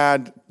if I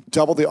had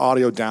double the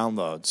audio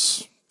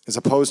downloads as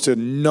opposed to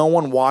no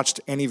one watched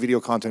any video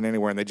content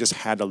anywhere and they just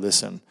had to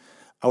listen.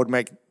 I would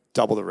make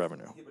double the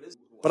revenue.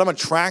 But I'm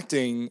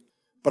attracting...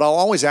 But I'll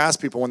always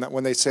ask people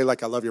when they say,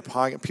 like, I love your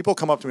podcast. People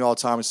come up to me all the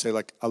time and say,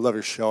 like, I love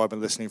your show. I've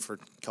been listening for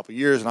a couple of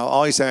years. And I'll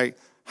always say,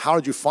 how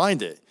did you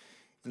find it?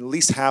 And at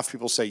least half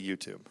people say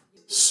YouTube.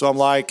 So I'm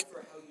like,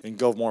 and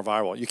go more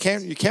viral. You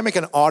can't make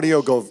an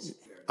audio go.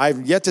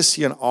 I've yet to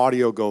see an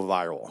audio go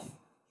viral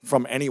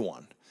from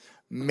anyone.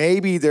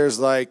 Maybe there's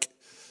like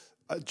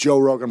a Joe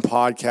Rogan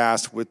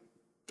podcast with,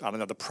 I don't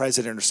know, the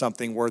president or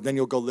something, where then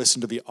you'll go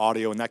listen to the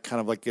audio and that kind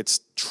of like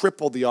gets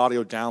triple the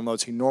audio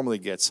downloads he normally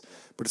gets.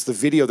 But it's the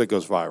video that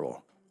goes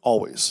viral,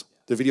 always.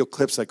 The video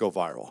clips that go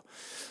viral.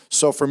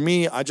 So for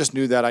me, I just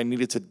knew that I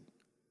needed to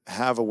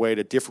have a way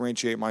to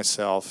differentiate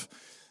myself.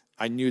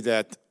 I knew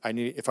that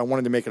if I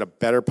wanted to make it a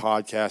better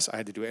podcast, I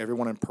had to do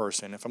everyone in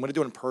person. If I'm going to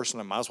do it in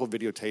person, I might as well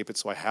videotape it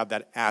so I have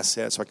that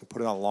asset so I can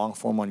put it on long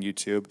form on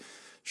YouTube,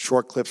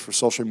 short clips for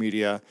social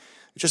media.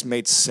 It just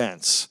made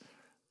sense.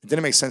 It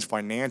didn't make sense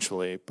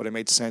financially, but it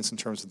made sense in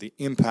terms of the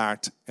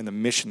impact and the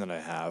mission that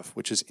I have,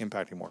 which is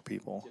impacting more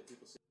people.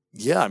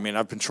 Yeah, I mean,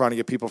 I've been trying to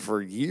get people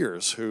for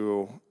years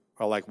who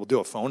are like, we'll do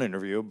a phone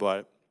interview,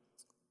 but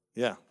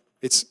yeah,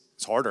 it's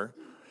harder.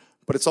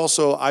 But it's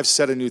also, I've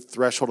set a new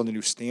threshold and a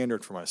new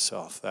standard for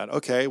myself that,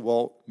 okay,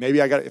 well, maybe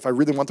if I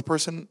really want the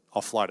person,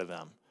 I'll fly to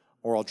them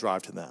or I'll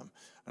drive to them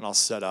and I'll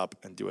set up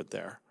and do it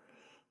there.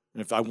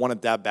 And if I want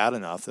it that bad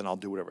enough, then I'll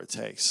do whatever it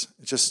takes.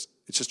 It's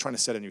just trying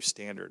to set a new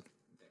standard.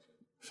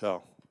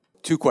 So,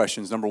 2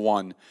 questions. Number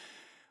 1,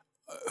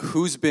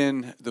 who's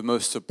been the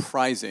most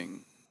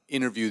surprising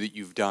interview that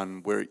you've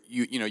done where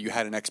you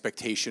had an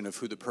expectation of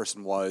who the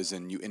person was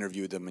and you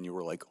interviewed them and you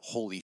were like,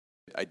 holy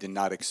shit, I did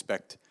not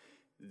expect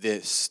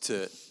this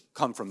to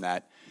come from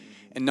that.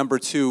 Mm-hmm. And number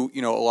 2,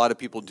 a lot of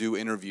people do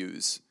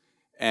interviews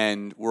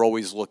and we're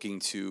always looking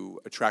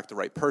to attract the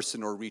right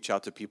person or reach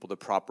out to people the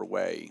proper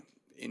way.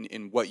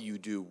 In what you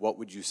do, what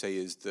would you say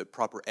is the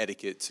proper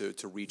etiquette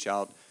to reach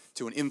out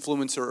to an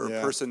influencer or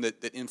a person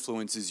that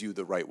influences you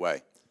the right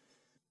way?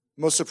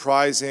 Most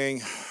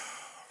surprising...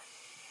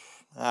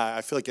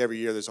 I feel like every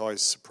year there's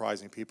always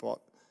surprising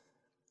people.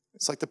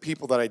 It's like the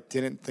people that I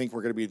didn't think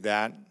were going to be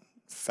that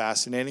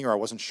fascinating or I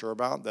wasn't sure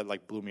about that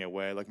like blew me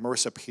away. Like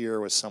Marissa Peer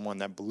was someone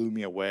that blew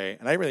me away,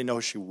 and I didn't really know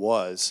who she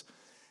was.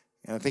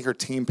 And I think her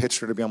team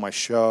pitched her to be on my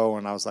show,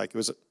 and I was like,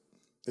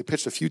 they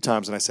pitched a few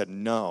times, and I said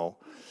no.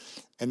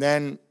 And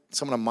then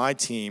someone on my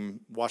team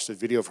watched a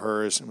video of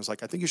hers and was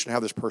like, I think you should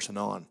have this person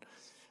on.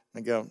 And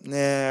I go, nah,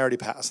 I already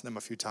passed them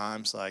a few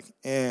times. Like,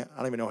 I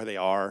don't even know who they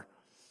are.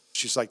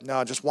 She's like,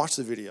 no, just watch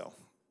the video.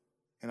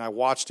 And I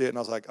watched it, and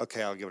I was like,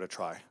 okay, I'll give it a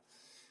try.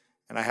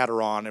 And I had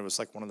her on. It was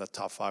like one of the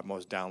top 5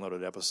 most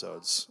downloaded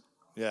episodes.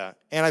 Yeah.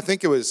 And I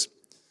think a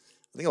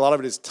lot of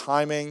it is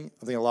timing.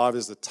 I think a lot of it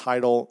is the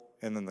title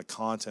and then the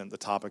content, the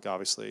topic,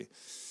 obviously.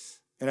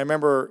 And I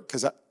remember,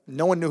 because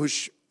no one knew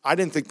I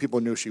didn't think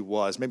people knew who she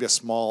was. Maybe a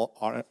small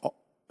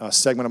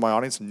segment of my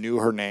audience knew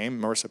her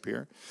name, Marissa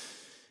Peer.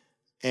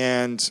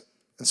 And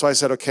so I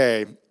said,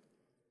 okay.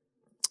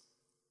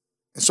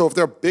 And so if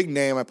they're a big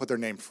name, I put their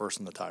name first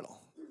in the title.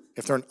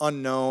 If they're an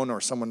unknown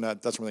or someone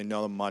that doesn't really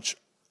know them much,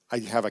 I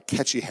have a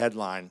catchy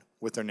headline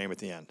with their name at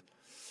the end.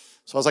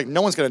 So I was like,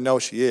 no one's going to know who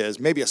she is.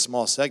 Maybe a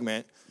small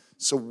segment.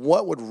 So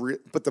what would...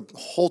 but the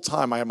whole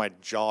time I had my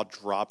jaw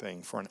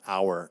dropping for an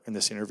hour in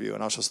this interview.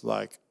 And I was just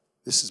like,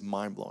 this is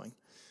mind-blowing.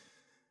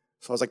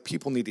 So I was like,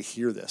 people need to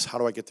hear this. How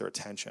do I get their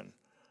attention?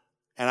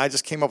 And I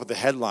just came up with the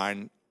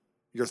headline,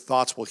 Your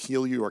Thoughts Will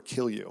Heal You or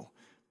Kill You,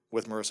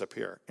 with Marissa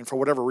Peer. And for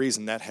whatever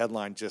reason, that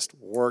headline just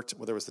worked,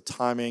 whether it was the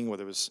timing,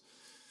 whether it was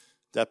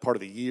that part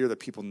of the year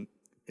that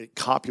it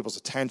caught people's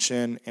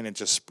attention, and it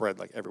just spread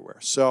like everywhere.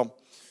 So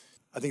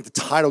I think the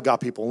title got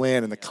people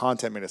in and the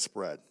content made it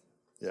spread.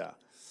 Yeah.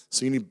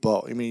 So you need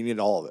both. I mean, you need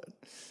all of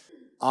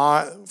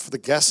it. For the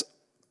guests,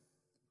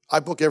 I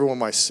book everyone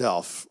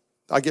myself.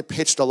 I get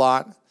pitched a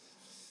lot, and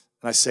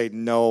I say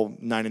no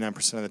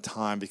 99% of the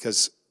time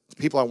because the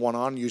people I want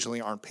on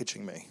usually aren't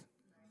pitching me.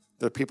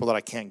 They're people that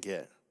I can't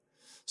get.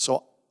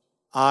 So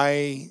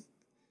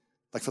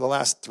for the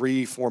last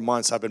 3-4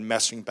 months, I've been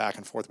messaging back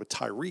and forth with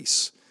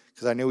Tyrese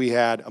because I knew he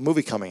had a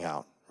movie coming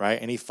out, right?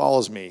 And he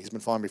follows me. He's been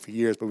following me for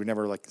years, but we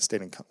never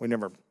we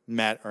never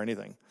met or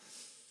anything.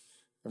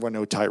 Everyone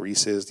knows who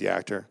Tyrese is, the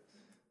actor.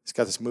 He's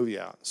got this movie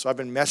out. So I've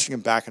been messaging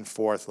him back and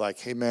forth like,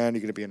 hey, man,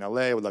 you're going to be in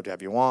LA. I would love to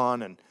have you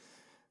on. And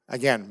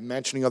again,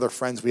 mentioning other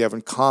friends we have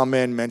in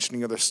common,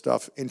 mentioning other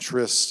stuff,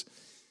 interests,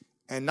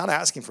 and not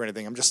asking for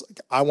anything. I'm just like,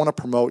 I want to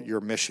promote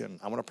your mission.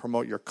 I want to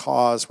promote your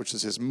cause, which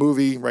is his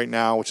movie right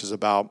now, which is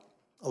about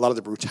a lot of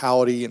the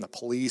brutality and the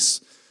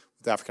police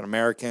with African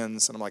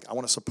Americans. And I'm like, I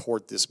want to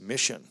support this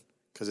mission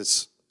because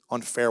it's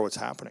unfair what's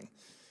happening.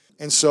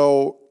 And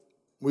so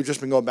we've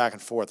just been going back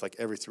and forth like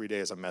every 3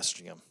 days. I'm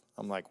messaging him.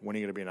 I'm like, when are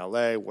you going to be in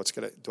LA?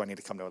 Do I need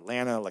to come to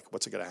Atlanta? Like,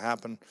 what's it going to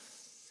happen?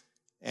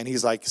 And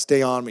he's like,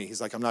 stay on me.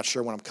 He's like, I'm not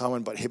sure when I'm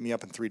coming, but hit me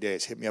up in 3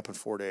 days. Hit me up in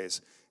 4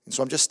 days. And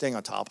so I'm just staying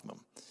on top of him.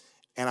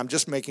 And I'm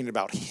just making it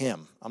about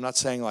him. I'm not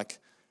saying like,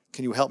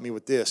 can you help me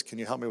with this? Can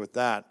you help me with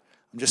that?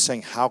 I'm just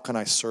saying, how can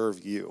I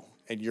serve you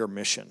and your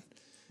mission?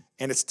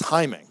 And it's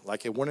timing.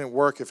 Like, it wouldn't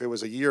work if it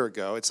was a year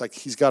ago. It's like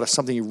he's got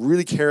something he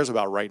really cares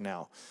about right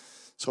now.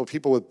 So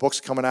people with books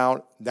coming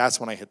out, that's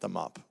when I hit them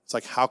up. It's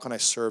like, how can I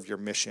serve your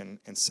mission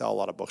and sell a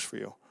lot of books for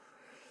you?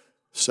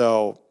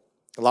 So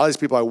a lot of these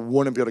people I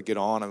wouldn't be able to get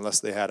on unless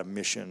they had a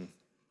mission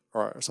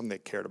or something they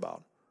cared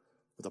about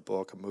with a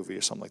book, a movie,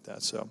 or something like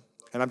that. So,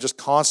 and I'm just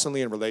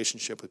constantly in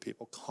relationship with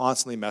people,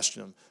 constantly messaging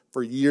them.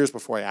 For years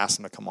before I ask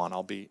them to come on,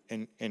 I'll be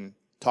in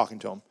talking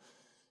to them.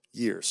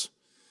 Years.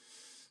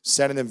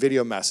 Sending them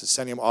video messages,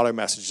 sending them audio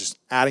messages, just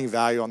adding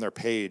value on their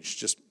page,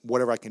 just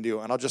whatever I can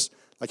do. And I'll just,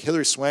 like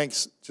Hillary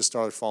Swank's just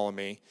started following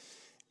me.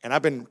 And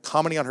I've been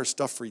commenting on her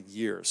stuff for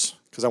years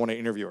because I want to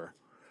interview her.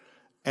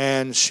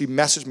 And she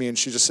messaged me and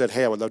she just said,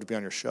 hey, I would love to be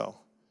on your show.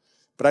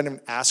 But I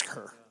didn't ask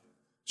her.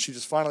 She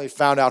just finally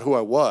found out who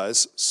I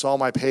was, saw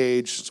my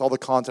page, saw the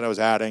content I was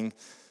adding,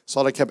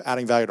 saw that I kept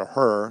adding value to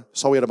her,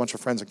 saw we had a bunch of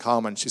friends in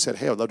common. She said,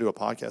 hey, I would love to do a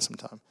podcast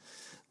sometime.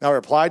 Now I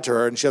replied to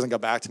her, and she hasn't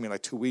got back to me in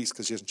like 2 weeks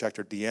because she hasn't checked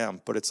her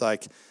DM. But it's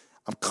like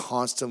I'm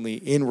constantly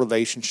in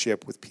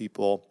relationship with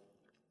people,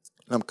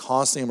 and I'm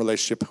constantly in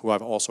relationship who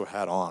I've also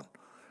had on.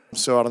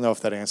 So I don't know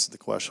if that answers the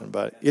question,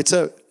 but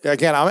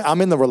again, I'm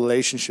in the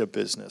relationship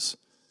business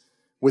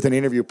with an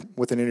interview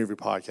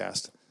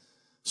podcast.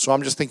 So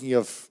I'm just thinking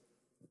of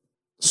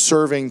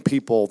serving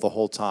people the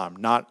whole time,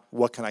 not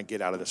what can I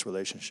get out of this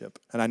relationship.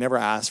 And I never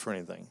ask for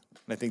anything,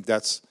 and I think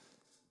that's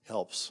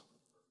helps.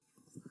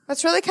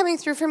 What's really coming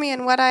through for me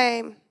and what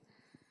I'm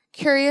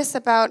curious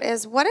about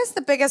is what is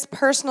the biggest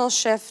personal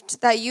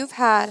shift that you've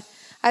had,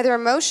 either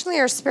emotionally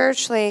or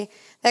spiritually,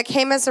 that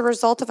came as a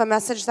result of a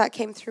message that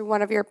came through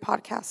one of your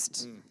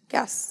podcast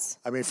guests?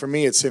 I mean, for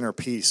me, it's inner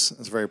peace.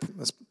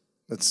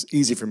 It's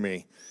easy for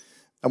me.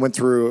 I went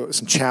through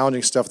some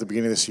challenging stuff at the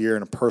beginning of this year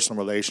in a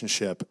personal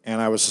relationship,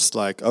 and I was just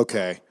like,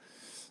 okay,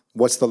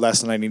 what's the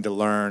lesson I need to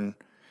learn?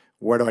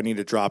 Where do I need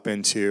to drop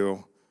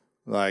into?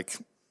 Like,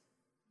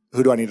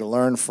 who do I need to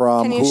learn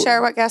from? Can you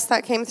share what guest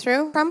that came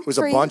through from? It was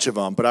a bunch of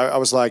them, but I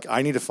was like,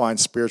 I need to find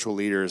spiritual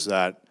leaders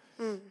that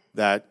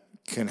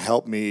can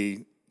help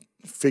me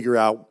figure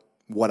out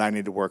what I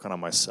need to work on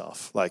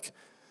myself, like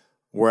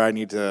where I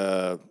need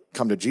to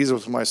come to Jesus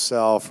with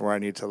myself, where I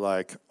need to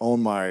like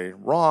own my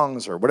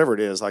wrongs or whatever it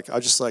is. Like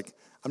I'm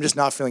just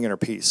not feeling inner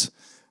peace.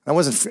 I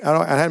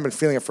hadn't been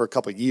feeling it for a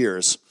couple of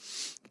years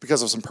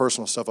because of some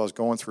personal stuff I was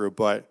going through,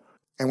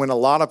 and when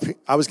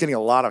I was getting a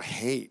lot of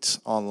hate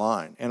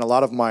online, and a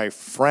lot of my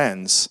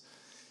friends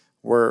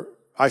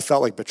I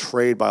felt like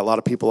betrayed by a lot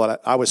of people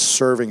that I was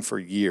serving for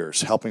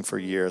years, helping for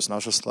years. And I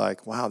was just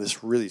like, wow,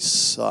 this really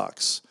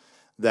sucks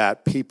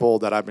that people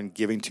that I've been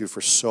giving to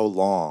for so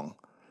long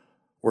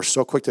were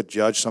so quick to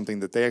judge something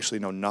that they actually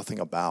know nothing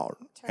about.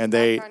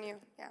 They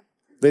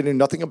knew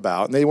nothing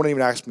about, and they wouldn't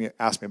even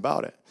ask me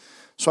about it.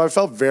 So I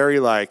felt very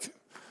like,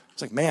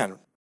 it's like, man,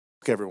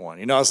 fuck everyone.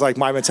 You know, it's like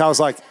my mentality was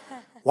like,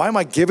 why am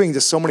I giving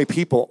to so many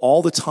people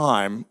all the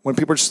time when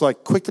people are just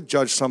like quick to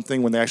judge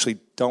something when they actually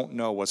don't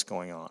know what's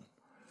going on?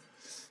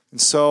 And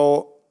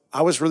so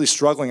I was really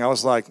struggling. I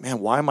was like, man,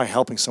 why am I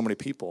helping so many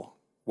people?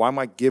 Why am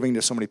I giving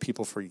to so many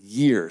people for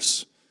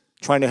years,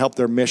 trying to help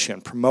their mission,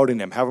 promoting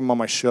them, having them on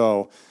my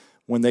show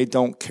when they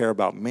don't care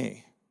about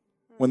me,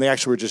 when they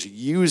actually were just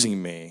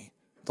using me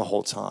the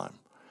whole time?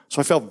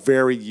 So I felt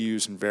very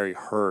used and very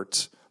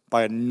hurt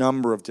by a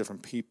number of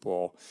different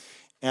people.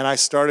 And I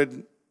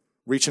started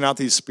reaching out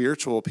to these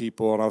spiritual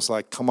people, and I was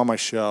like, come on my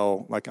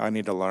show. Like, I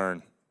need to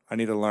learn. I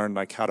need to learn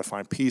like how to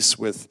find peace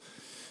with,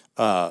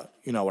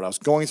 what I was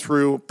going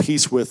through,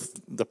 peace with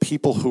the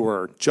people who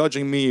are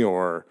judging me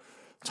or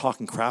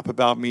talking crap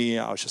about me.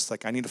 I was just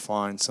like, I need to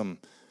find some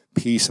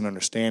peace and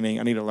understanding.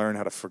 I need to learn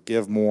how to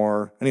forgive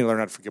more. I need to learn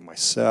how to forgive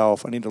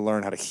myself. I need to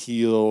learn how to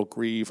heal,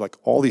 grieve, like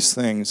all these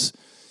things.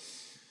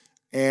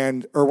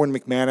 And Erwin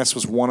McManus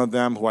was one of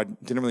them, who I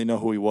didn't really know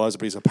who he was,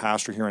 but he's a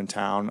pastor here in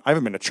town. I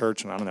haven't been to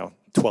church in,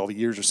 12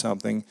 years or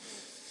something.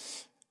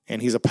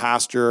 And he's a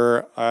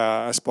pastor.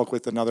 I spoke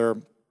with another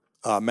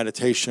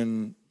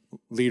meditation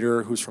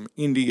leader who's from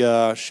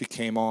India. She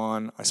came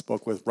on. I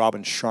spoke with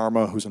Robin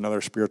Sharma, who's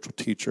another spiritual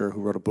teacher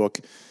who wrote a book,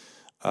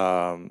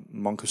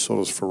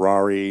 Mancuso's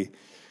Ferrari.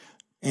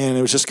 And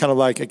it was just kind of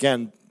like,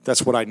 again,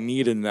 that's what I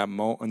needed in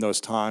in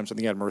those times. I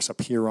think I had Marissa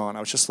Peer on. I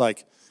was just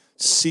like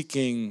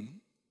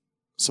seeking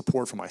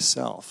support for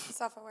myself.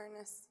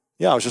 Self-awareness.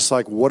 Yeah, I was just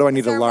like, what do I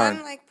need to learn?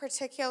 One like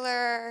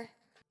particular...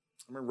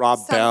 I mean,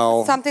 Rob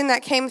Bell. Something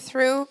that came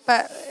through,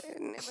 but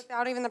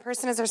without even the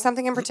person, is there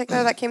something in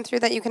particular that came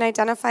through that you can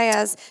identify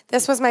as,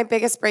 this was my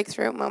biggest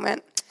breakthrough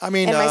moment in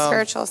my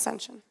spiritual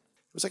ascension?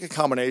 It was like a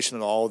combination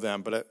of all of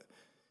them, but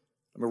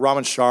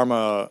Raman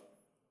Sharma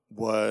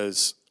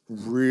was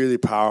really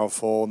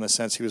powerful in the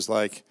sense he was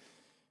like,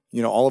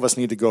 all of us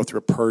need to go through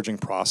a purging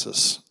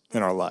process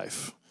in our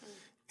life.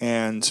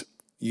 And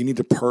you need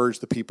to purge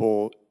the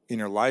people in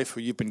your life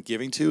who you've been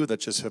giving to that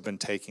just have been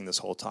taking this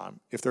whole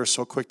time. If they're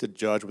so quick to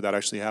judge without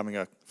actually having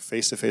a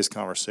face-to-face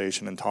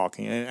conversation and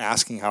talking and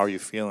asking, how are you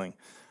feeling?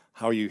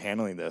 How are you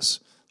handling this?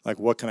 Like,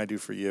 what can I do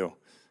for you?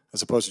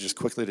 As opposed to just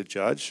quickly to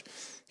judge.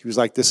 He was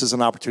like, this is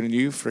an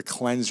opportunity for to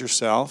cleanse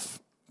yourself,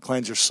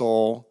 cleanse your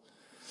soul,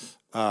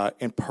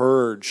 and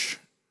purge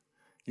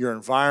your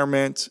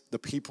environment, the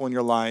people in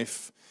your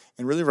life,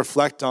 and really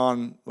reflect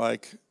on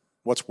like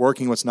what's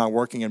working, what's not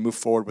working, and move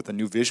forward with a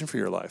new vision for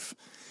your life.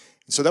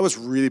 And so that was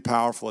really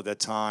powerful at that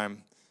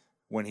time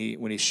when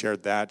he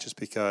shared that, just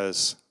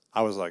because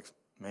I was like,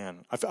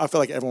 man, I felt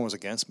like everyone was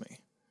against me.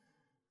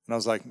 And I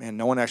was like, man,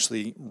 no one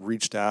actually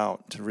reached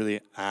out to really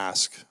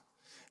ask.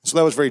 So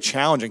that was very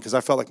challenging because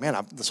I felt like,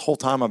 man, this whole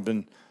time I've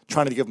been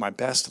trying to give my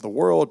best to the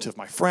world, to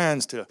my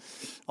friends, to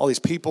all these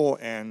people,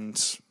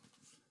 and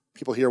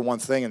people hear one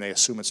thing and they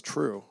assume it's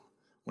true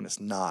when it's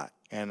not.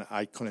 And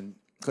I couldn't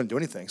do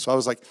anything. So I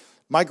was like,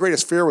 my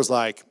greatest fear was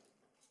like,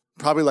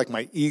 probably like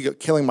my ego,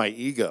 killing my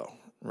ego,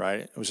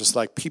 right? It was just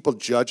like people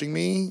judging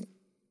me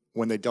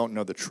when they don't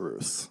know the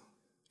truth.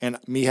 And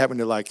me having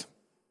to like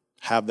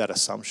have that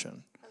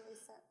assumption.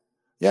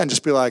 Yeah, and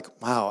just be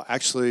like, wow,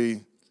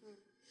 actually,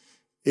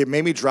 it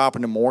made me drop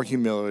into more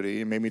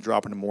humility. It made me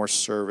drop into more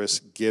service,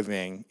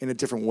 giving in a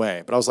different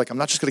way. But I was like, I'm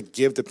not just going to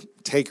give to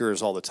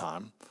takers all the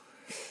time.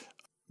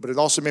 But it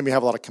also made me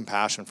have a lot of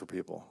compassion for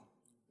people.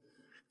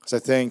 Because I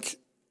think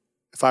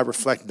if I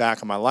reflect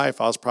back on my life,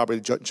 I was probably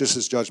just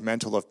as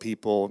judgmental of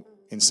people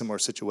in similar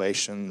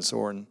situations,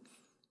 or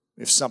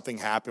if something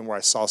happened where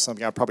I saw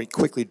something, I'd probably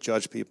quickly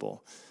judge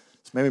people.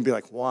 So it made me be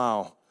like,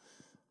 wow,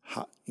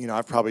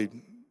 I've probably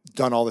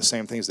done all the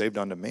same things they've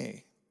done to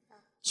me.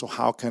 So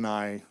how can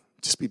I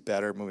just be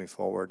better moving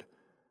forward?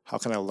 How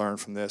can I learn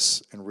from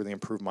this and really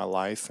improve my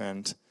life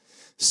and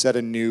set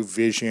a new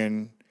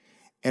vision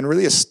and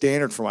really a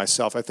standard for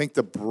myself? I think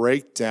the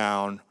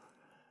breakdown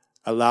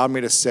allowed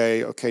me to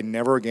say, okay,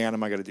 never again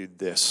am I going to do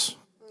this.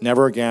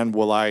 Never again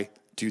will I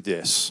do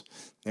this.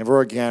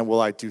 Never again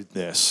will I do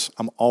this.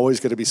 I'm always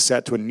going to be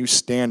set to a new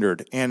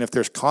standard. And if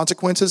there's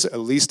consequences, at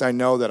least I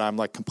know that I'm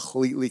like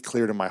completely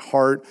clear in my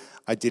heart.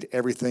 I did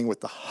everything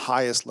with the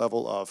highest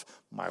level of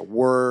my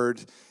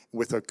word,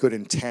 with a good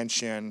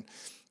intention.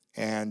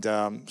 And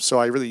so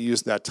I really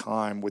used that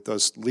time with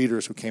those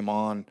leaders who came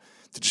on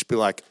to just be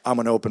like, I'm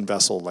an open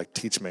vessel, like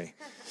teach me.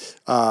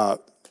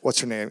 What's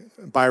her name?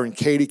 Byron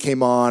Katie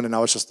came on, and I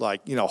was just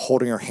like,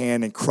 holding her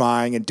hand and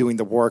crying and doing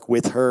the work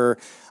with her.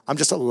 I'm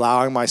just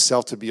allowing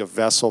myself to be a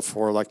vessel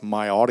for like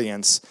my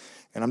audience.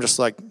 And I'm just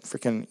like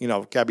freaking,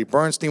 Gabby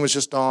Bernstein was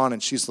just on,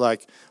 and she's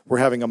like, we're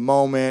having a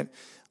moment.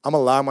 I'm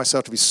allowing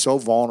myself to be so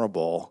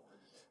vulnerable,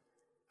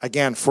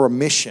 again, for a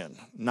mission,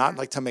 not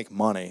like to make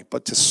money,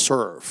 but to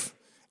serve.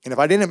 And if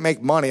I didn't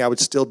make money, I would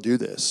still do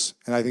this.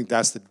 And I think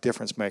that's the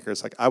difference maker.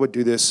 It's like I would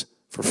do this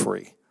for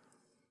free.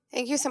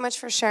 Thank you so much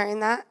for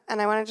sharing that.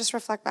 And I want to just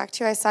reflect back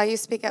to you. I saw you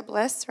speak at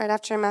Bliss right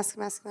after Mask of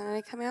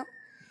Masculinity coming out.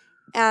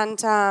 And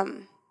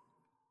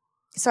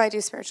so I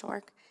do spiritual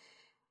work.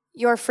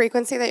 Your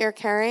frequency that you're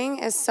carrying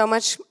is so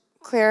much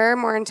clearer,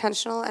 more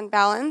intentional, and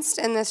balanced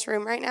in this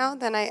room right now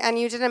than and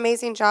you did an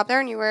amazing job there,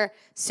 and you were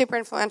super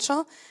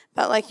influential.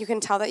 But like you can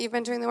tell that you've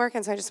been doing the work,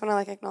 and so I just want to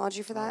like acknowledge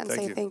you for that and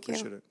say thank you.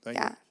 Appreciate it. Thank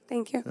you.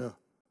 Thank you. Yeah.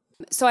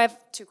 So I have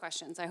 2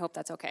 questions. I hope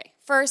that's okay.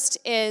 First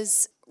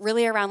is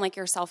really around like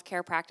your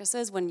self-care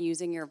practices when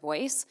using your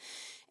voice.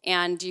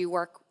 And do you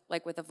work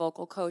like with a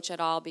vocal coach at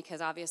all?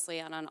 Because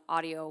obviously on an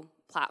audio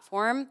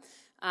platform,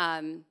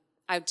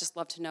 I'd just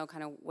love to know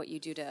kind of what you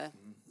do to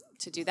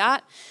do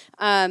that.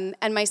 And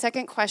my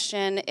second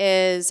question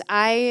is,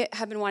 I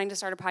have been wanting to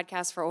start a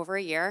podcast for over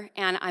a year,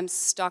 and I'm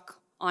stuck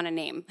on a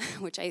name,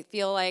 which I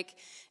feel like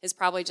is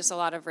probably just a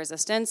lot of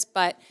resistance.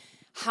 But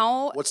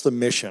What's the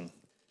mission?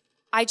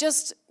 I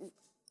just,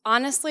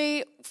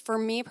 honestly, for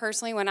me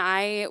personally, when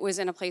I was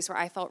in a place where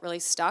I felt really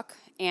stuck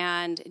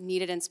and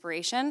needed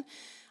inspiration,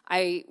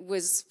 I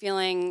was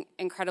feeling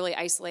incredibly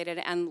isolated,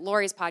 and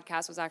Lori's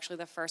podcast was actually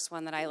the first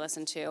one that I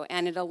listened to,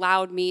 and it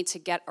allowed me to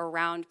get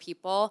around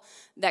people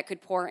that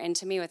could pour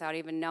into me without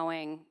even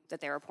knowing that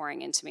they were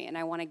pouring into me, and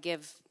I want to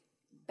give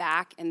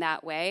back in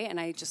that way, and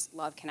I just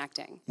love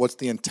connecting. What's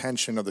the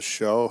intention of the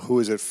show? Who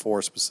is it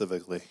for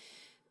specifically?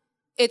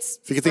 If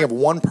you could think of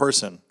one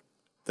person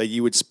that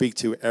you would speak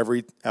to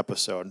every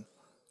episode,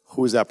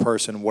 who is that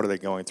person? What are they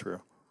going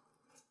through?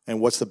 And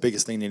what's the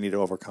biggest thing they need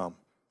to overcome?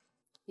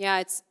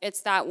 Yeah,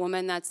 it's that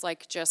woman that's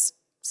like just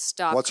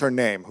stuck. What's her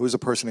name? Who's the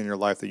person in your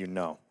life that you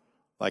know?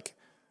 Like,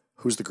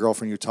 who's the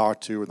girlfriend you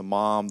talk to, or the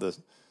mom, the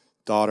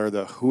daughter,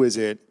 who is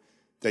it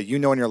that you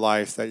know in your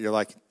life that you're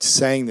like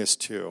saying this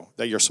to,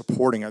 that you're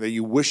supporting, that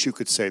you wish you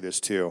could say this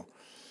to?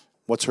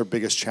 What's her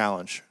biggest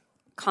challenge?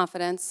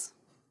 Confidence,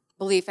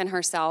 belief in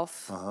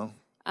herself,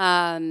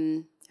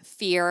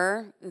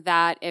 fear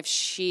that if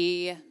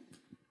she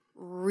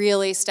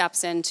really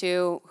steps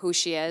into who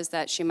she is,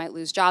 that she might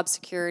lose job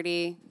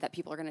security, that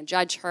people are going to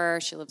judge her.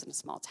 She lives in a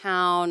small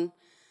town.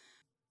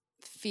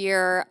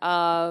 Fear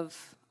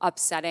of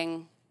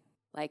upsetting,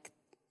 like,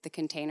 the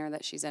container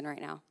that she's in right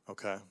now.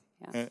 Okay.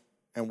 Yeah.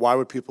 And why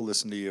would people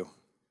listen to you?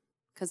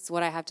 Because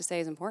what I have to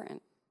say is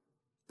important.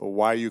 But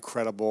why are you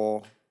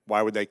credible?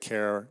 Why would they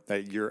care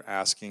that you're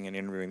asking and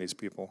interviewing these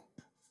people?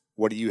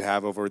 What do you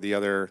have over the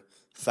other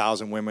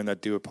 1,000 women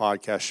that do a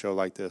podcast show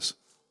like this?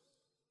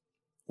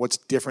 What's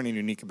different and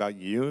unique about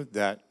you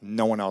that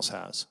no one else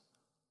has?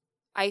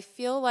 I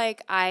feel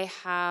like I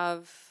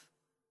have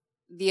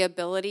the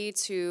ability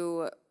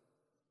to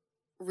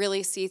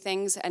really see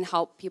things and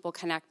help people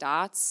connect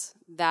dots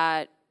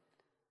that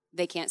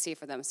they can't see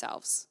for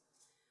themselves.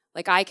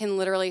 Like, I can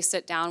literally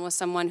sit down with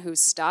someone who's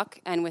stuck,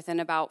 and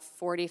within about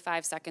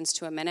 45 seconds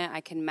to a minute,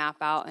 I can map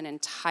out an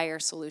entire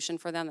solution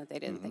for them that they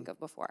didn't think of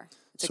before.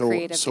 It's a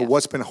creative gift.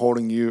 What's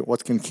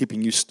been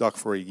keeping you stuck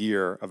for a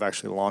year of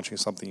actually launching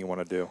something you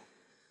want to do?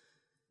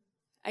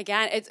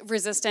 Again, it's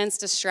resistance,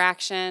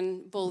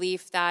 distraction,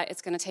 belief that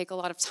it's going to take a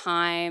lot of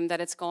time,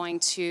 that it's going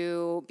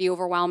to be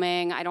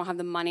overwhelming. I don't have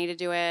the money to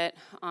do it.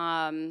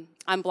 I'm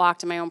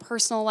blocked in my own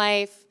personal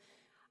life.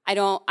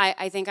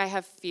 I think I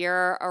have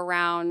fear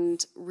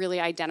around really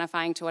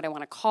identifying to what I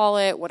want to call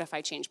it. What if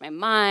I change my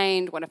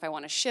mind? What if I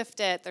want to shift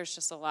it? There's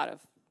just a lot of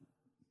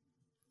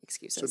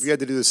excuses. So if you had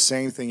to do the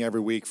same thing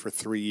every week for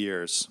 3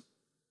 years,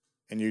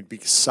 and you'd be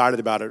excited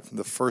about it from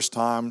the first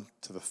time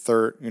to the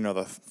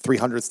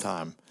 300th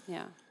time.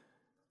 Yeah.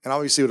 And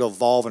obviously it would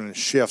evolve and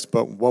shift,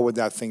 but what would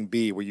that thing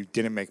be where you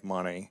didn't make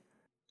money?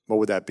 What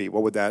would that be?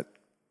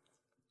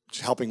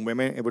 Just helping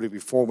women? Would it be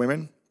for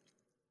women?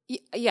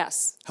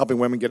 Yes. Helping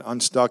women get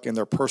unstuck in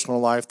their personal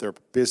life, their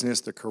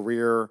business, their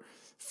career,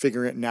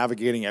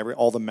 navigating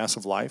all the mess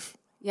of life?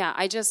 Yeah,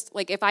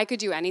 if I could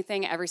do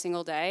anything every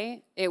single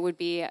day, it would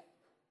be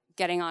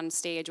getting on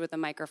stage with a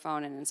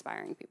microphone and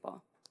inspiring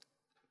people.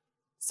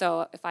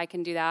 So if I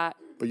can do that.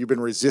 But you've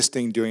been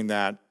resisting doing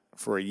that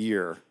for a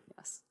year.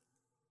 Yes.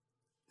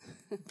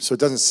 So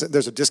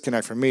there's a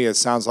disconnect for me. It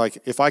sounds like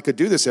if I could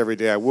do this every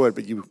day, I would,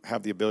 but you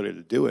have the ability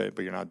to do it,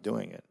 but you're not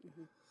doing it.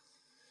 Mm-hmm.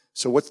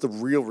 So what's the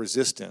real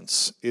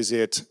resistance? Is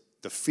it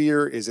the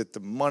fear? Is it the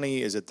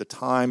money? Is it the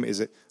time?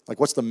 Is it,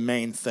 what's the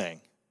main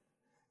thing?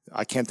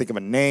 I can't think of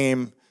a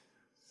name.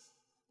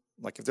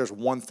 Like, if there's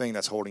one thing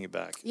that's holding you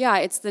back. Yeah,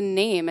 it's the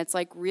name. It's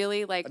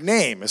really a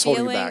name is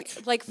holding you back.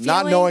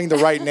 Not knowing the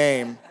right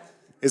name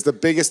is the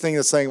biggest thing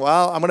that's saying,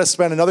 well, I'm going to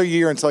spend another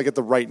year until I get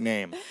the right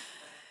name.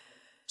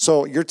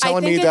 So you're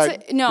telling me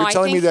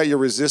that your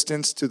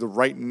resistance to the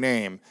right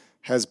name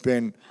has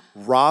been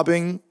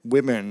robbing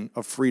women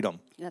of freedom.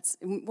 That's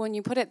when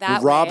you put it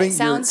that way. It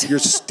sounds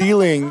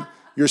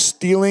you're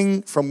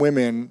stealing from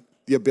women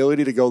the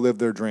ability to go live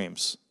their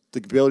dreams, the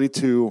ability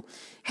to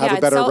have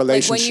a better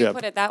relationship. When you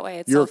put it that way,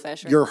 it's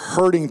selfish. Right? You're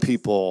hurting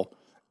people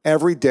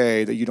every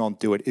day that you don't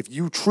do it. If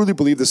you truly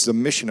believe this is a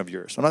mission of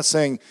yours, I'm not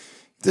saying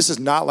if this is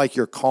not like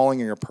your calling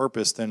or your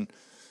purpose, then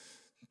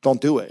don't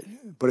do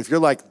it. But if you're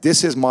like,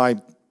 this is my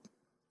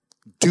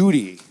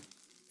duty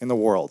in the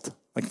world.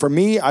 Like, for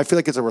me, I feel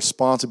like it's a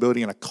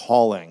responsibility and a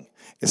calling.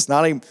 It's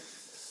not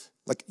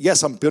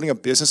yes, I'm building a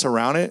business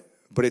around it,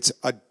 but it's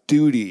a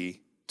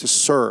duty to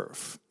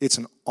serve. It's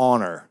an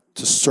honor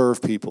to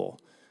serve people.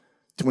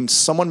 When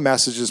someone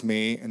messages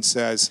me and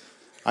says,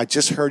 I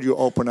just heard you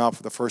open up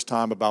for the first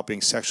time about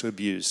being sexually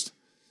abused,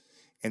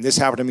 and this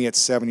happened to me at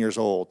 7 years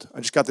old. I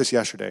just got this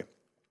yesterday.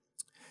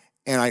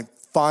 And I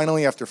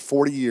finally, after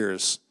 40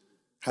 years,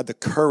 had the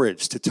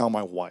courage to tell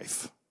my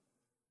wife,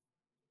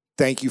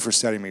 thank you for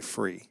setting me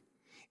free.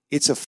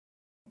 It's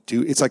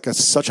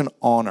such an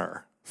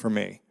honor for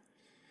me.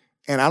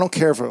 And I don't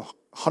care if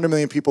 100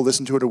 million people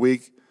listen to it a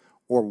week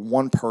or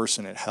one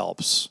person it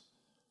helps.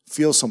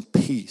 Feel some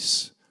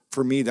peace.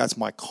 For me, that's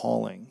my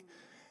calling.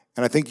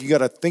 And I think you got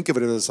to think of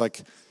it as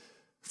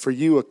for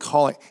you, a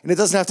calling. And it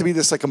doesn't have to be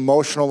this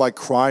emotional,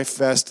 cry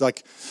fest,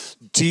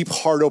 deep,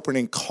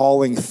 heart-opening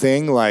calling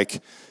thing.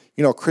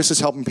 Chris is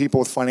helping people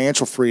with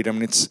financial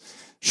freedom. And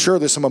Sure,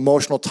 there's some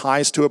emotional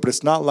ties to it, but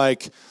it's not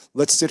like,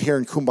 let's sit here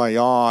in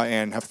kumbaya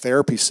and have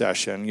therapy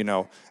session,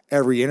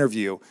 every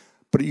interview.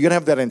 But you're going to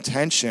have that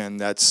intention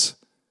then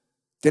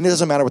it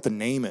doesn't matter what the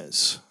name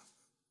is.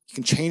 You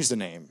can change the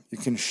name. You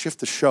can shift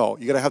the show.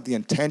 You got to have the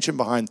intention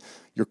behind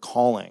your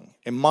calling.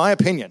 In my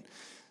opinion,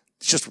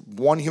 it's just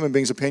one human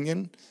being's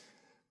opinion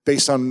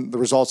based on the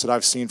results that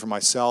I've seen for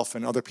myself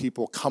and other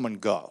people come and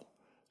go.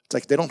 It's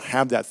like they don't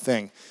have that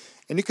thing.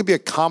 And it could be a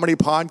comedy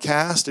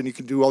podcast and you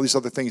can do all these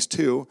other things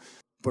too.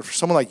 But for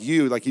someone like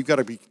you, you've got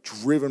to be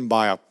driven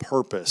by a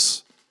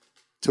purpose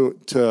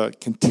to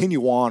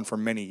continue on for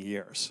many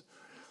years.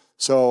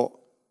 So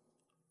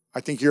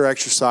I think your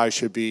exercise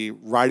should be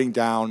writing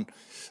down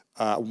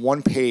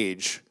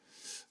one-page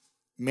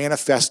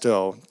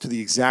manifesto to the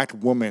exact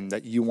woman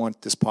that you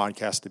want this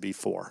podcast to be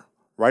for.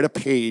 Write a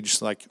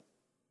page like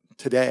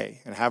today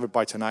and have it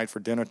by tonight for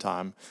dinner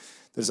time.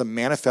 There's a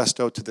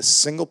manifesto to the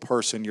single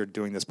person you're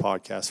doing this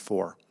podcast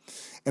for.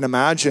 And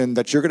imagine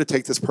that you're going to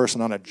take this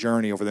person on a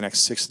journey over the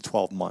next 6 to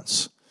 12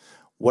 months.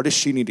 What does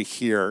she need to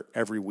hear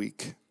every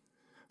week?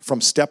 From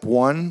step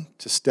 1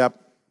 to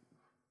step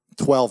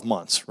 12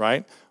 months,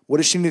 right? What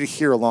does she need to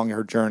hear along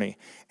her journey?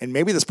 And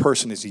maybe this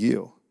person is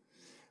you.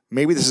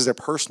 Maybe this is a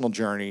personal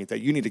journey that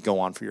you need to go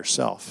on for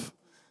yourself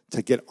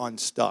to get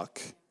unstuck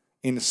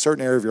in a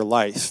certain area of your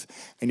life.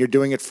 And you're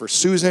doing it for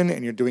Susan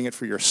and you're doing it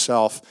for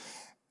yourself.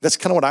 That's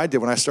kind of what I did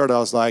when I started. I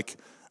was like,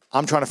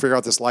 I'm trying to figure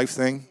out this life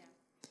thing.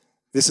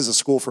 This is a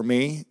school for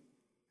me.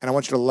 And I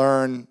want you to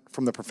learn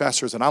from the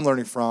professors that I'm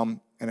learning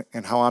from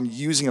and how I'm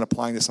using and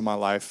applying this in my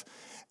life.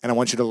 And I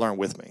want you to learn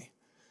with me.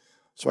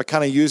 So I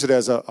kind of use it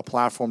as a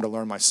platform to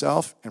learn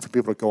myself and for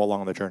people to go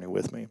along on the journey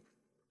with me.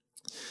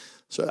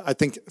 So I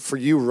think for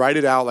you, write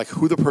it out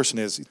who the person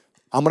is.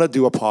 I'm going to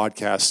do a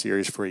podcast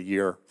series for a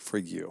year for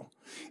you.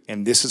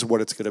 And this is what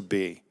it's going to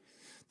be.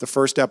 The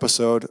first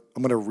episode,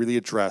 I'm going to really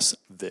address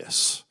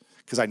this.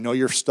 Because I know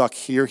you're stuck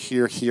here,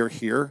 here, here,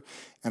 here.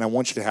 And I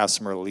want you to have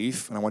some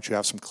relief. And I want you to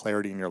have some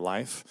clarity in your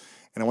life.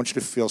 And I want you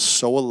to feel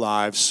so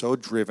alive, so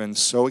driven,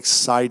 so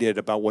excited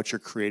about what you're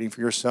creating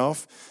for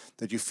yourself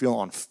that you feel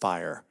on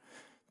fire.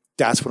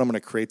 That's what I'm going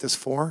to create this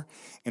for.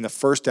 In the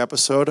first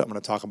episode, I'm going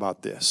to talk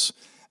about this.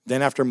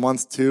 Then after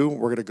month 2,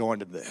 we're going to go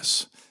into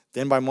this.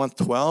 Then by month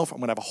 12, I'm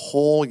going to have a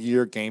whole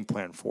year game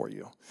plan for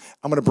you.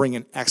 I'm going to bring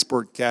in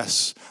expert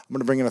guests. I'm going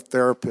to bring in a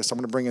therapist. I'm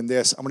going to bring in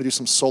this. I'm going to do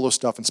some solo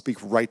stuff and speak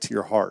right to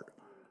your heart.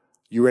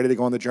 You ready to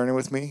go on the journey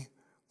with me?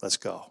 Let's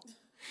go.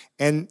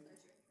 And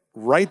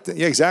write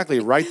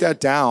that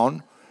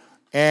down.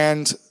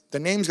 And the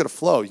name's going to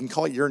flow. You can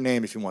call it your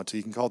name if you want to.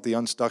 You can call it the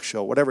Unstuck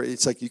Show, whatever.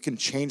 It's you can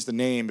change the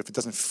name. If it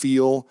doesn't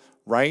feel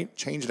right,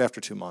 change it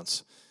after 2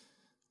 months.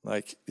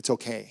 It's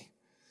okay.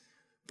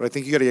 But I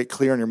think you got to get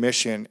clear on your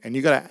mission, and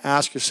you got to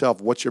ask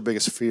yourself, what's your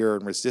biggest fear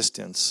and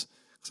resistance?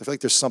 Because I feel like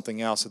there's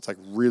something else that's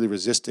really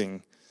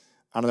resisting.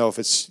 I don't know if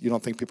it's you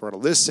don't think people are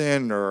going to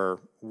listen or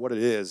what it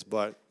is,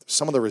 but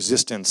some of the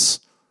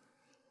resistance.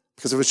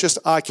 Because if it's just,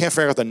 I can't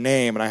figure out the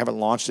name, and I haven't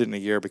launched it in a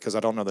year because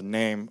I don't know the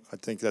name, I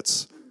think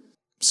that's,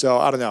 so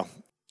I don't know.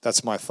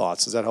 That's my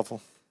thoughts. Is that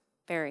helpful?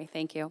 Very,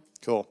 thank you.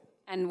 Cool.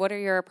 And what are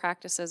your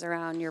practices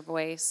around your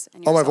voice?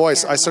 And my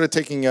voice. I started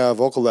taking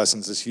vocal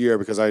lessons this year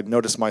because I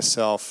noticed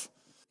myself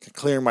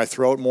clearing my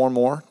throat more and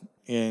more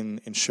in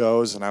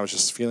shows, and I was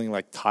just feeling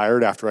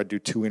tired after I'd do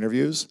 2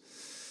 interviews.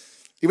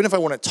 Even if I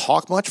wouldn't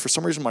talk much, for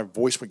some reason my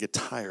voice would get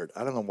tired.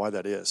 I don't know why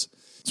that is.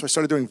 So I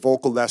started doing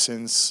vocal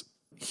lessons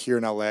here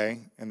in LA,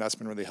 and that's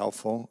been really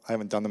helpful. I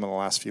haven't done them in the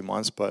last few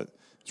months, but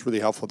it's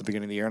really helpful at the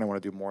beginning of the year, and I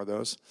want to do more of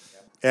those.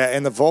 Yeah.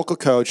 And the vocal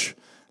coach,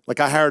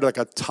 I hired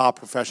a top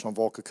professional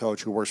vocal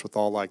coach who works with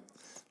all like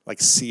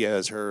Sia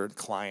as her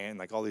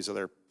client, all these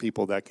other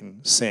people that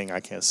can sing. I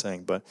can't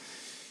sing, but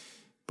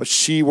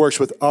she works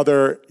with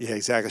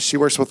She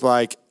works with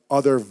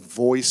other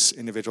voice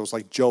individuals,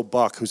 like Joe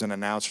Buck, who's an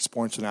announcer,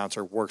 sports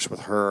announcer, works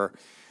with her,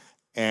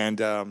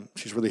 and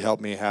she's really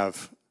helped me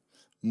have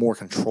more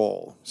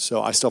control.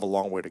 So I still have a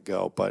long way to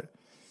go, but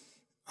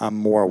I'm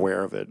more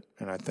aware of it,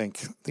 and I think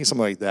something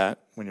like that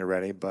when you're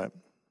ready. But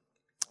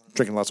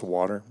drinking lots of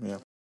water, yeah.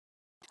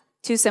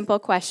 2 simple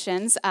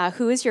questions.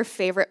 Who is your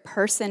favorite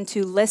person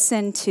to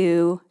listen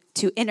to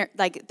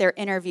their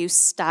interview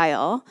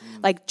style?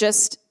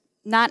 Just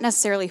not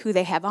necessarily who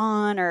they have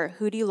on, or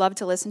who do you love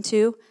to listen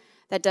to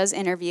that does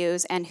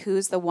interviews, and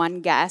who's the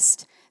one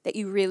guest that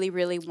you really,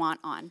 really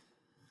want on?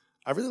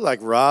 I really like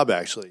Rob,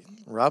 actually.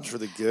 Rob's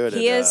really good.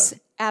 He is,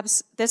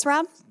 this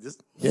Rob?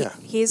 Yeah.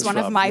 He's one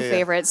of my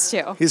favorites,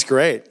 too. He's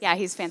great. Yeah,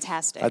 he's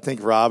fantastic. I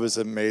think Rob is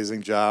an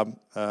amazing job.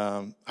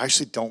 I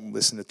actually don't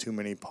listen to too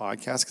many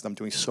podcasts because I'm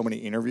doing so many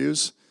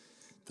interviews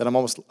that I'm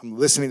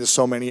listening to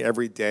so many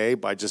every day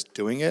by just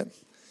doing it.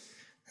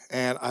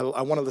 And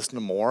I want to listen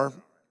to more.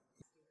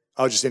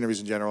 Oh, just interviews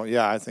in general.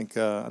 Yeah, I think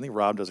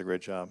Rob does a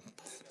great job.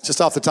 Just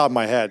off the top of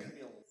my head.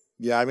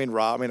 Yeah,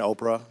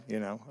 Oprah.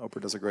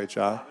 Oprah does a great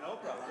job.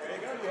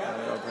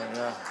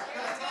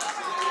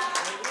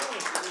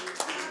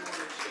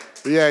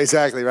 Yeah,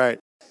 exactly, right.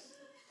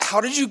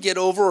 How did you get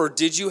over, or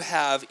did you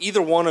have,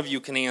 either one of you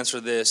can answer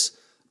this,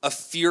 a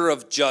fear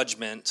of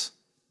judgment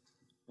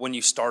when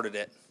you started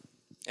it,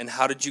 and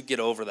how did you get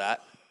over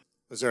that?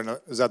 Is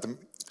that the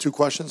two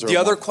questions? Or The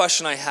other one?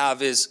 question I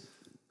have is,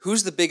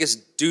 who's the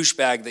biggest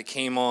douchebag that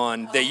came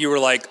on that you were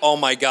like, oh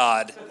my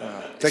God?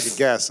 Take a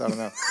guess. I don't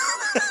know.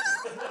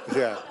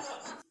 Yeah.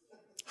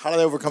 How did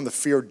I overcome the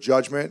fear of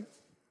judgment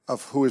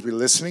of who is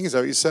listening? Is that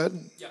what you said?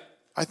 Yeah.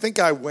 I think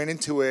I went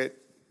into it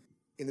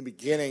in the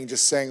beginning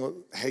just saying,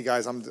 hey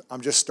guys,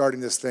 I'm just starting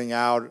this thing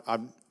out. I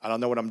don't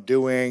know what I'm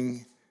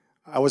doing.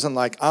 I wasn't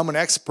like, I'm an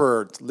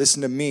expert,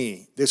 listen to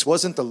me. This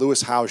wasn't the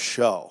Lewis Howes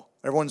show.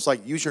 Everyone's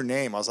like, use your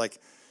name. I was like,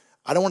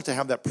 I don't want to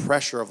have that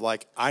pressure of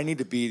like, I need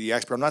to be the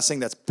expert. I'm not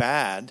saying that's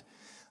bad.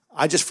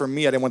 For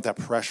me, I didn't want that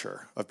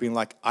pressure of being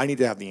like, I need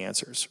to have the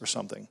answers or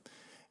something.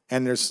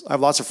 And I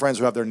have lots of friends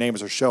who have their name as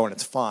their show, and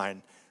it's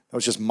fine. That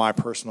was just my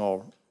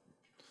personal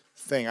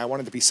thing. I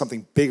wanted to be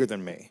something bigger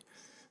than me.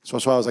 So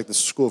that's why I was like the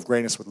School of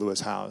Greatness with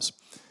Lewis Howes.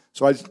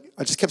 So I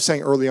just kept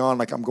saying early on,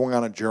 like, I'm going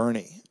on a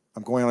journey.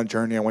 I'm going on a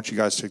journey. I want you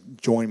guys to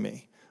join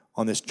me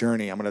on this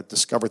journey. I'm going to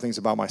discover things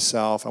about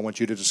myself. I want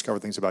you to discover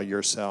things about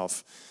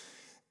yourself.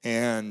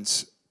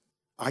 And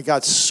I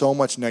got so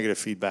much negative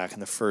feedback in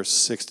the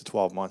first 6 to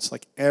 12 months.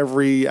 Like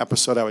every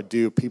episode I would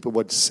do, people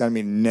would send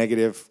me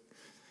negative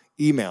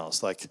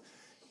emails. Like,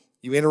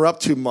 you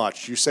interrupt too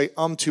much. You say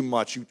too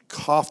much. You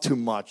cough too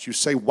much. You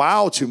say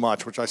wow too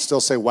much, which I still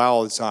say wow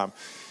all the time.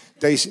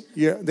 They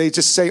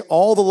just say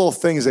all the little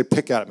things they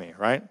pick at me,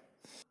 right?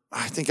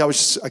 I think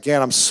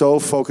I'm so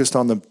focused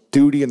on the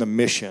duty and the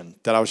mission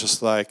that I was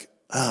just like,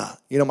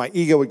 my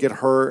ego would get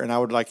hurt, and I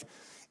would like,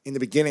 in the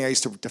beginning, I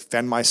used to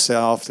defend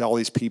myself to all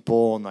these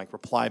people and like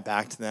reply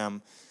back to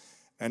them.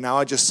 And now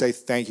I just say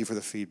thank you for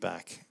the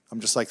feedback. I'm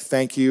just like,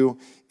 thank you.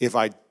 If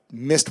I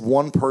missed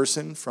one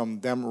person from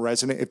them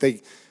if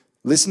they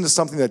listened to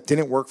something that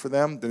didn't work for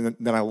them,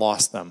 then I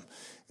lost them.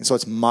 And so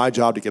it's my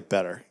job to get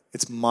better.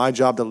 It's my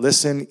job to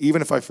listen.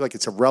 Even if I feel like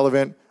it's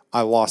irrelevant,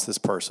 I lost this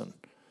person.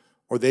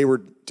 Or they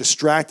were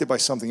distracted by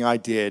something I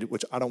did,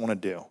 which I don't want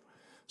to do.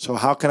 So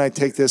how can I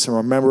take this and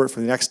remember it for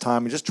the next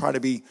time and just try to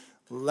be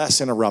less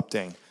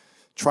interrupting?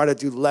 Try to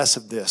do less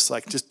of this.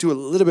 Like, just do a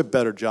little bit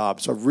better job.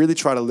 So I really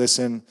try to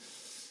listen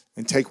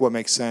and take what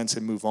makes sense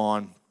and move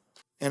on.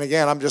 And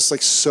again, I'm just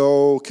like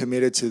so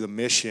committed to the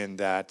mission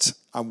that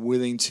I'm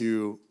willing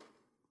to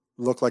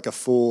look like a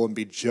fool and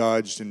be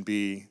judged and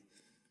be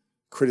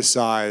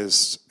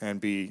criticized and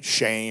be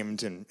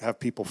shamed and have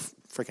people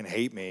freaking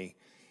hate me.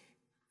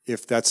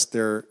 It's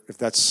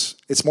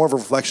more of a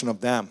reflection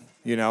of them,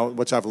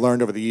 which I've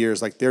learned over the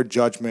years. Like, their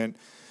judgment,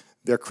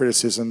 their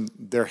criticism,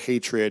 their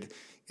hatred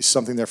is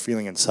something they're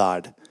feeling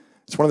inside.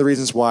 It's one of the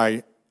reasons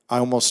why I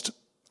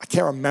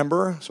can't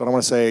remember, so I don't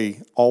want to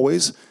say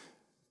always,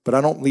 but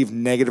I don't leave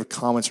negative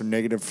comments or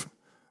negative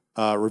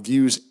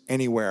reviews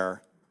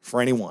anywhere for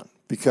anyone.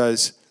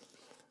 Because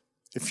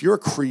if you're a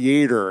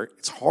creator,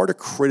 it's hard to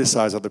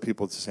criticize other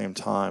people at the same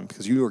time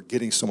because you are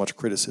getting so much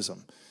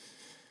criticism.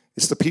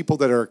 It's the people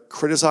that are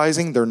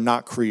criticizing, they're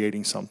not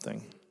creating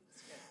something.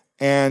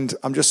 And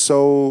I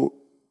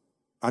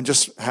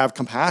just have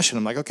compassion.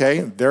 I'm like, okay,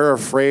 they're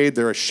afraid,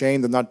 they're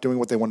ashamed, they're not doing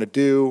what they want to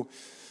do,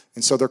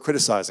 and so they're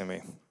criticizing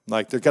me.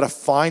 Like, they're going to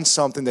find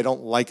something they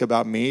don't like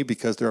about me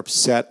because they're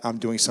upset I'm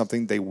doing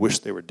something they wish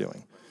they were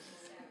doing.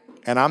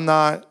 And I'm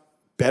not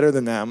better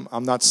than them.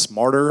 I'm not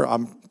smarter.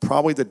 I'm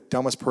probably the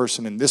dumbest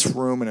person in this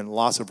room and in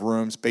lots of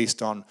rooms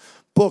based on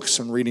books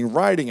and reading,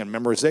 writing, and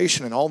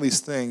memorization and all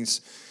these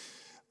things.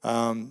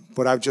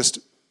 But I've just,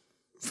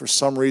 for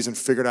some reason,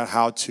 figured out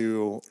how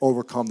to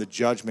overcome the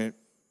judgment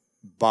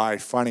by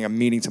finding a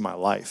meaning to my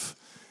life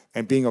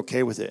and being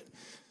okay with it.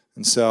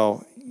 And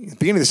so the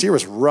beginning of this year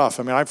was rough.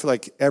 I mean, I feel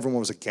like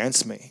everyone was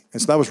against me.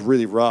 And so that was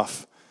really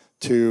rough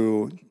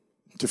to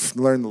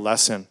learn the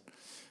lesson.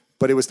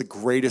 But it was the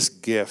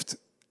greatest gift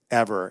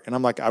ever. And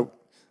I'm like,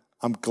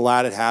 I'm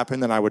glad it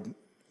happened, and I would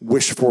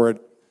wish for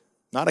it,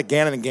 not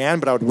again and again,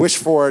 but I would wish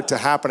for it to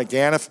happen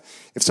again. If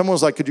someone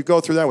was like, could you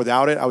go through that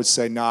without it? I would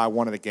say, no, I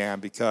want it again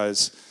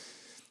because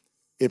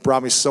it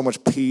brought me so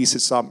much peace.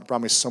 It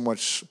brought me so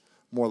much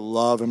more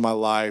love in my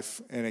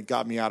life, and it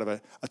got me out of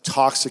a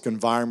toxic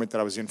environment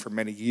that I was in for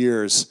many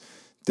years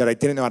that I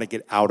didn't know how to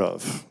get out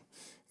of.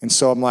 And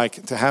so I'm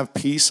like, to have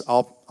peace,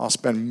 I'll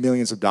spend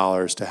millions of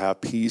dollars to have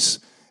peace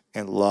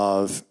and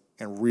love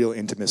and real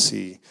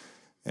intimacy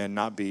and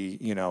not be,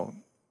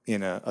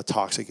 in a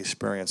toxic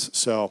experience.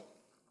 So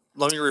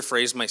let me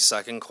rephrase my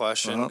second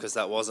question because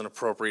that wasn't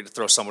appropriate to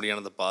throw somebody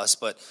under the bus,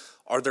 but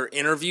are there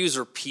interviews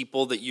or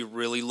people that you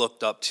really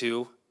looked up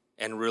to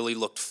and really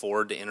looked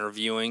forward to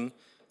interviewing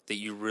that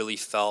you really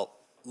felt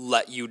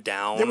let you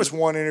down? There was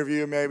one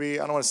interview, maybe.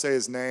 I don't want to say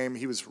his name.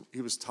 He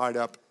was tied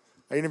up.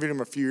 I interviewed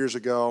him a few years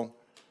ago.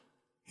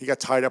 He got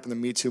tied up in the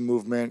Me Too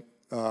movement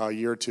a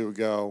year or two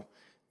ago,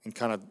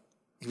 and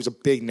he was a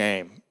big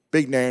name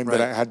right.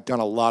 That I had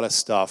done a lot of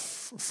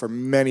stuff for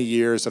many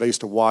years that I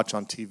used to watch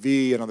on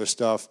TV and other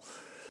stuff.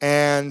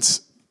 And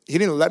he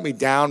didn't let me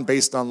down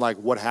based on like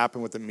what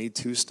happened with the Me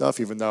Too stuff,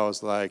 even though I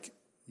was like,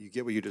 you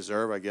get what you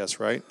deserve, I guess,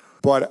 right?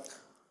 But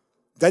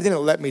that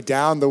didn't let me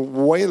down. The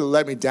way that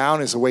let me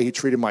down is the way he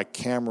treated my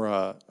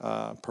camera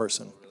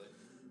person.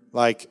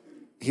 Like,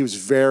 he was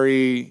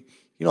very,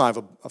 I have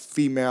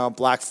a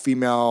black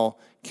female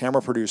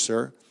camera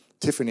producer,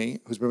 Tiffany,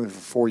 who's been with me for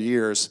 4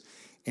 years,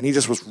 and he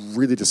just was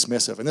really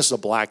dismissive. And this is a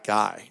black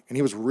guy. And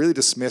he was really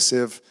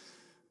dismissive,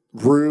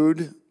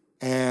 rude,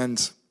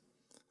 and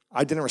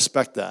I didn't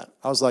respect that.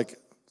 I was like,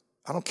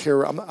 I don't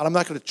care. I'm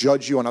not going to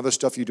judge you on other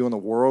stuff you do in the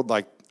world,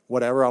 like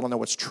whatever. I don't know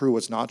what's true,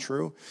 what's not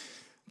true.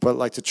 But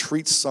like to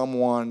treat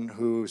someone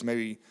who's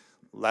maybe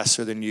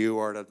lesser than you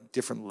or at a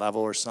different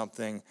level or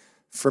something,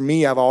 for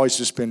me, I've always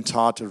just been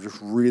taught to just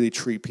really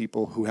treat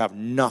people who have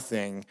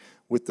nothing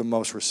with the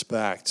most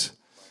respect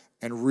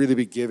and really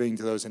be giving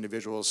to those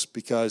individuals,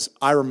 because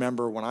I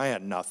remember when I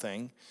had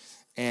nothing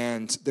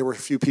and there were a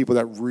few people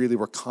that really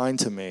were kind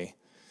to me,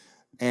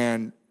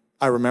 and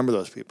I remember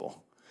those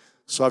people.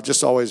 So I've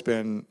just always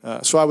been,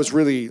 so I was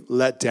really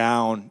let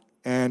down,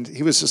 and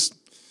it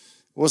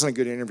wasn't a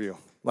good interview.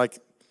 Like,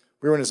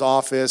 we were in his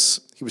office,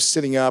 he was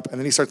sitting up, and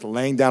then he started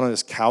laying down on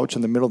his couch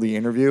in the middle of the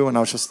interview, and I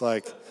was just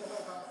like,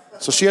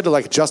 so she had to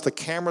like adjust the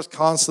cameras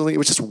constantly. It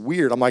was just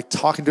weird. I'm like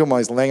talking to him while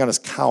he's laying on his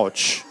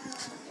couch.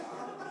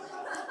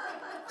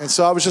 And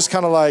so I was just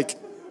kind of like,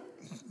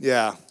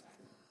 yeah.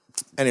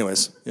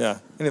 Anyways, yeah.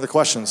 Any other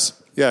questions?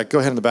 Yeah, go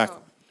ahead in the back.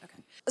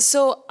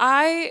 So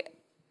I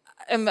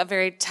am a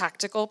very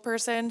tactical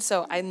person,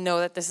 so I know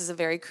that this is a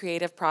very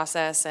creative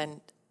process,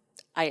 and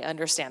I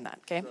understand that,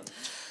 okay?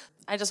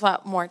 I just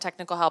want more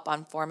technical help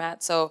on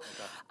format. So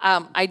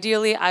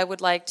ideally, I would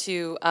like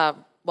to,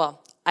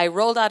 I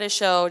rolled out a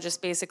show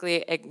just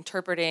basically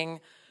interpreting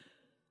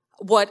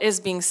what is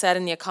being said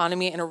in the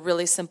economy in a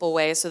really simple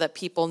way so that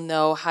people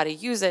know how to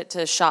use it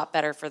to shop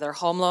better for their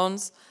home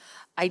loans.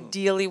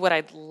 Ideally, what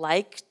I'd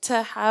like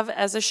to have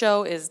as a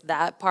show is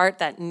that part,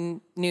 that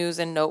news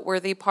and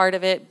noteworthy part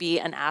of it, be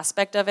an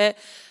aspect of it,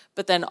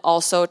 but then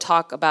also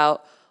talk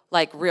about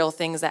like real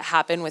things that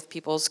happen with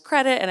people's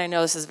credit. And I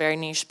know this is very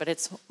niche, but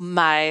it's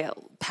my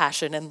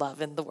passion and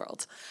love in the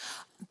world.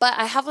 But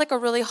I have like a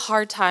really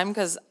hard time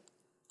because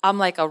I'm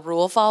like a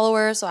rule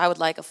follower, so I would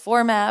like a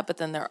format, but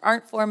then there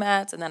aren't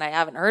formats, and then I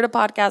haven't heard a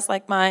podcast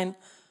like mine.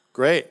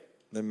 Great.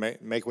 Then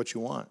make what you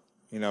want.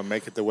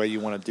 Make it the way you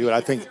want to do it. I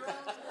think...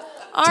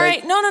 All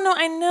right. No,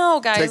 I know,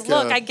 guys.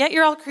 Look, I get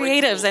you're all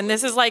creatives, and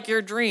this is like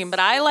your dream, but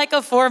I like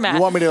a format.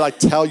 You want me to like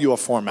tell you a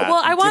format?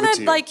 Well, I want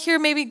to like hear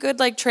maybe good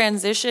like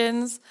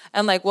transitions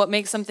and like what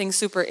makes something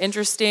super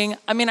interesting.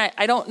 I mean,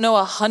 I don't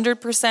know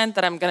 100%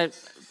 that I'm going to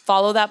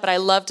follow that, but I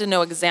love to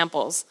know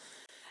examples.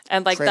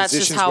 And like that's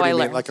just how I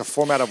learn. Like a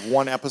format of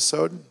one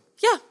episode?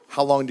 Yeah.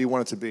 How long do you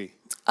want it to be?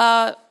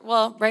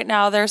 Well, right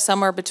now they're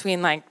somewhere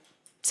between like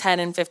 10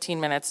 and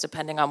 15 minutes,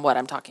 depending on what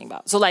I'm talking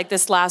about. So like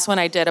this last one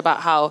I did about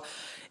how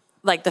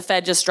like the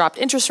Fed just dropped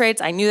interest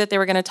rates. I knew that they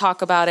were going to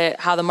talk about it,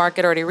 how the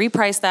market already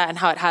repriced that, and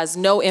how it has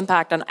no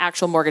impact on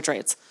actual mortgage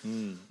rates.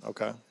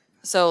 Okay.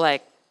 So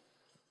like,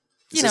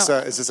 is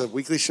this a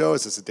weekly show?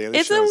 Is this a daily show?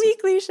 It's a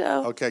weekly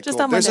show. Okay, just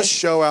cool. On There's Monday. a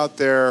show out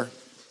there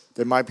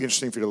that might be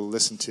interesting for you to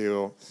listen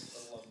to.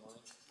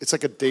 It's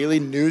like a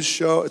daily news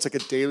show. It's like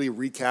a daily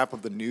recap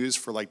of the news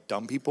for like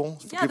dumb people.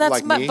 For people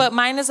that's like me. But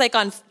mine is like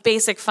on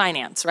basic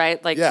finance,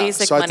 right? Like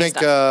basic so money I think,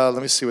 stuff.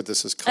 let me see what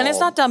this is called. And it's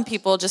not dumb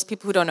people, just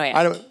people who don't know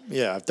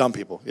anything. Dumb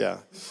people, yeah.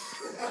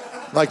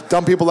 Like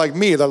dumb people like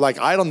me, they're like,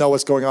 I don't know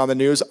what's going on in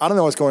the news. I don't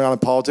know what's going on in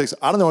politics.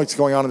 I don't know what's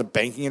going on in the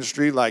banking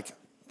industry. Like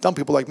dumb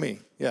people like me,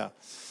 yeah.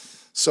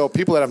 So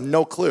people that have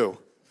no clue.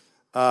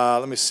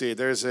 Let me see.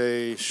 There's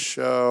a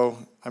show.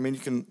 I mean,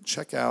 you can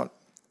check out.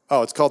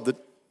 Oh, it's called The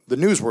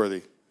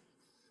Newsworthy.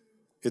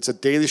 It's a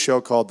daily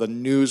show called The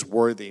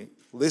Newsworthy.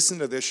 Listen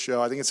to this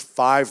show. I think it's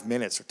 5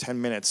 minutes or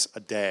 10 minutes a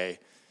day.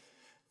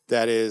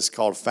 That is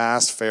called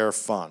Fast, Fair,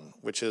 Fun,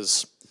 which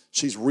is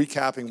she's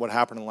recapping what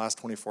happened in the last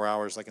 24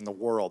 hours, like in the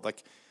world.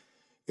 Like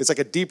it's like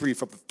a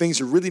debrief of the things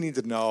you really need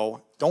to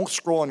know. Don't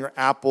scroll on your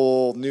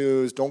Apple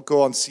News. Don't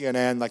go on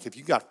CNN. Like if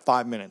you got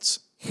 5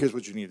 minutes, here's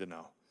what you need to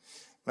know.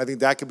 And I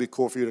think that could be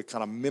cool for you to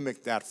kind of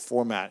mimic that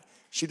format.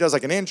 She does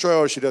like an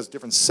intro, she does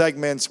different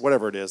segments,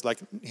 whatever it is. Like,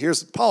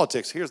 here's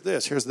politics, here's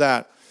this, here's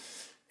that.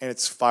 And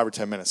it's 5 or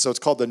 10 minutes. So it's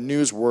called The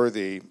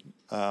Newsworthy.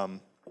 I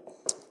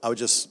would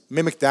just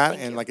mimic that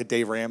and like a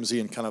Dave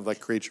Ramsey and kind of like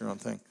create your own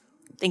thing.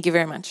 Thank you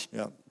very much.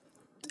 Yeah.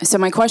 So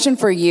my question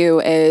for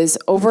you is,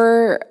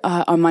 over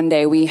on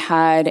Monday, we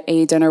had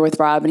a dinner with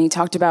Rob, and he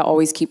talked about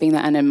always keeping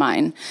the end in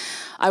mind.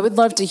 I would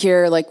love to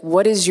hear, like,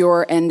 what is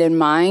your end in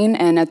mind?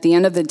 And at the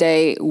end of the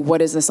day,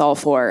 what is this all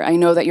for? I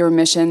know that your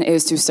mission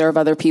is to serve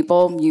other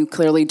people. You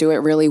clearly do it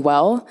really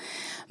well.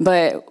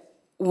 But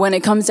when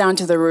it comes down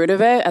to the root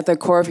of it, at the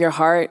core of your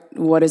heart,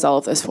 what is all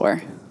of this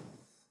for?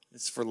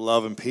 It's for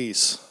love and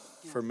peace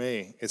for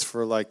me. It's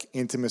for, like,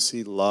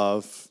 intimacy,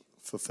 love,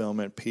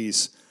 fulfillment,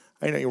 peace.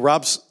 I know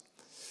Rob's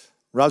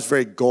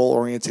very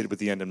goal-oriented with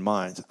the end in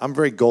mind. I'm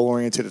very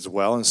goal-oriented as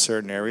well in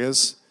certain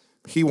areas.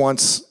 He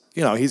wants...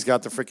 he's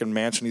got the freaking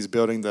mansion. He's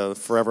building the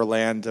forever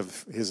land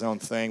of his own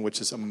thing,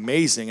 which is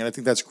amazing. And I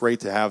think that's great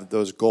to have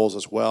those goals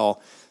as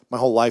well. My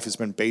whole life has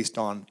been based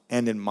on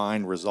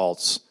end-in-mind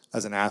results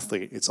as an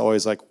athlete. It's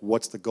always like,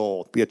 what's the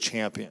goal? Be a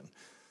champion,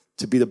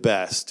 to be the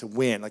best, to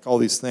win, like all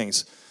these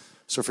things.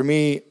 So for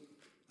me,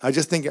 I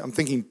just think I'm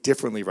thinking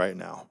differently right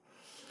now.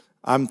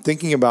 I'm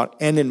thinking about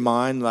end in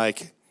mind,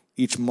 like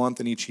each month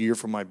and each year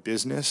for my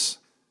business.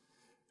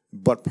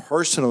 But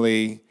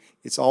personally,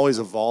 it's always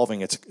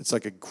evolving. It's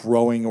like a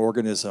growing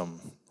organism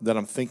that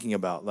I'm thinking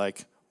about.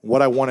 Like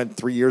what I wanted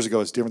 3 years ago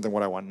is different than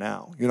what I want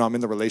now. You know, I'm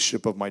in the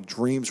relationship of my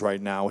dreams right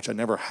now, which I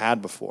never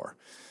had before.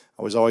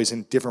 I was always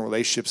in different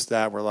relationships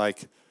that were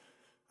like,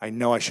 I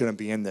know I shouldn't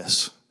be in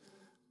this,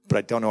 but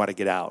I don't know how to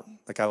get out.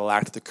 Like I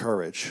lacked the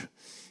courage.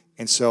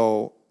 And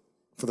so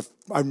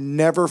I've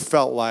never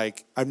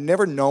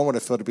known what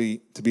it felt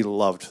to be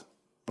loved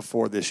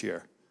before this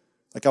year.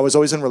 Like I was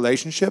always in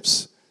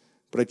relationships,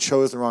 but I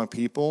chose the wrong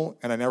people,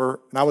 and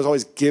I was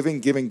always giving,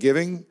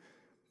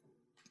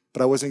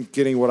 but I wasn't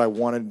getting what I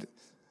wanted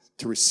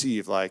to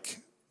receive. Like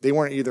they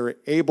weren't either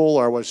able,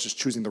 or I was just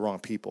choosing the wrong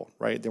people,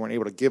 right? They weren't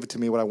able to give it to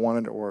me what I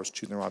wanted, or I was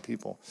choosing the wrong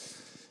people.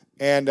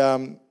 And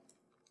I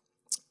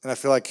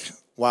feel like,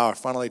 wow, I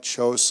finally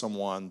chose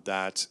someone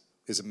that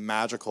is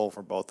magical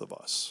for both of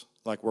us.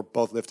 Like we're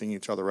both lifting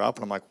each other up,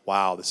 and I'm like,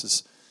 wow,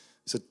 it's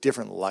a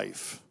different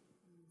life.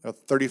 A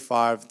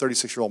 35,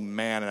 36-year-old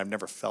man, and I've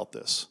never felt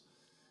this.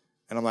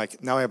 And I'm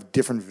like, now I have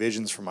different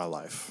visions for my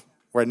life,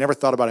 where I never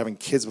thought about having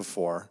kids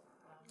before,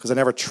 because I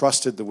never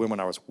trusted the women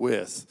I was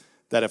with,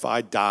 that if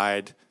I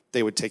died,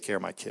 they would take care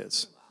of my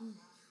kids.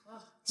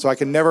 So I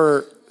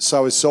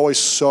was always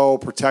so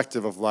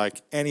protective of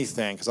like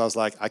anything, because I was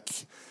like,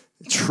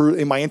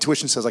 truly, my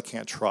intuition says I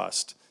can't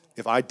trust.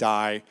 If I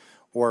die,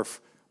 or if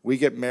we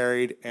get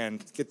married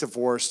and get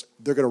divorced,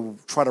 they're going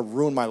to try to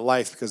ruin my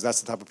life, because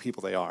that's the type of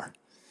people they are.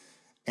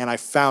 And I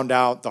found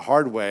out the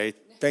hard way,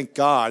 thank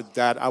God,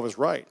 that I was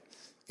right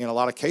in a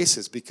lot of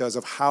cases, because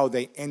of how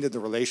they ended the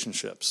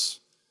relationships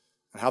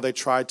and how they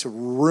tried to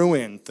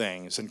ruin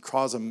things and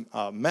cause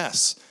a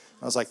mess.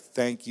 I was like,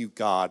 thank you,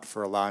 God,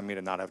 for allowing me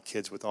to not have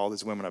kids with all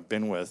these women I've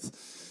been with.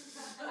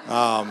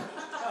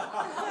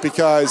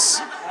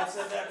 Because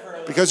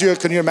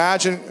can you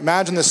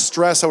imagine the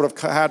stress I would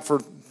have had for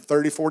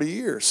 30, 40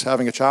 years,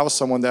 having a child with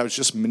someone that was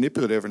just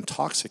manipulative and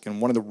toxic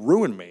and wanted to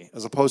ruin me,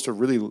 as opposed to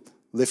really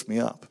lift me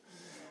up.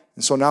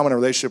 And so now I'm in a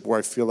relationship where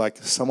I feel like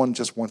someone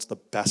just wants the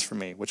best for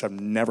me, which I've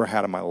never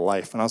had in my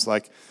life. And I was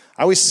like,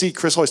 I always see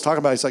Chris always talking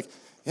about it. He's like,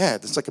 yeah,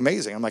 it's like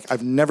amazing. I'm like,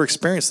 I've never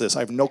experienced this. I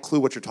have no clue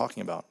what you're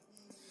talking about.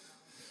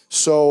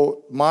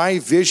 So my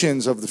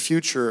visions of the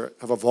future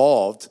have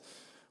evolved,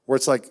 where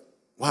it's like,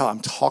 wow,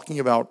 I'm talking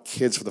about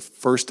kids for the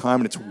first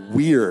time, and it's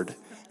weird.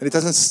 And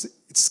it's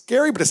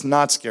scary, but it's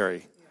not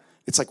scary.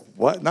 It's like,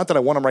 what? Not that I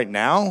want them right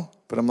now,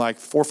 but I'm like,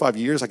 4 or 5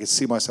 years, I could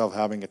see myself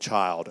having a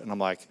child. And I'm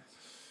like,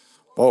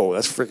 whoa,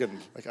 that's freaking,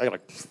 like,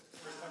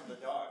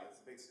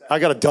 I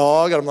got a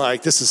dog, and I'm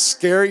like, this is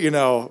scary, you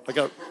know.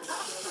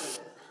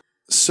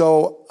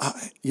 So,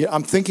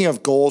 I'm thinking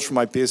of goals for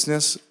my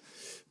business,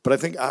 but I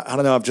think, I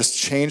don't know, I've just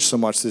changed so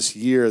much this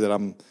year that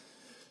I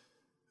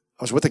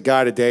was with a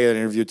guy today that I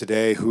interviewed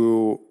today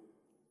who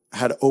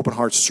had open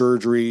heart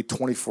surgery,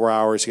 24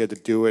 hours, he had to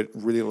do it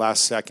really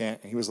last second,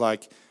 and he was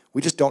like,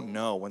 we just don't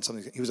know when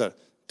he was a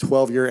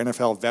 12-year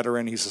NFL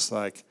veteran, he's just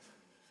like,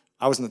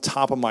 I was in the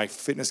top of my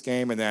fitness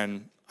game, and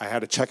then I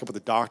had a checkup with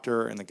the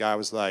doctor, and the guy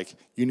was like,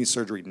 you need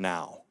surgery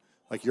now.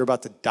 Like, you're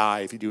about to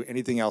die if you do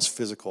anything else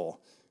physical.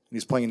 And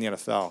he's playing in the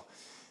NFL.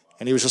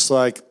 And he was just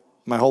like,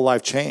 my whole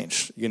life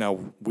changed. You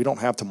know, we don't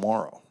have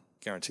tomorrow,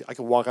 guarantee. I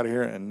could walk out of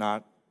here and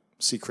not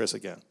see Chris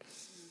again.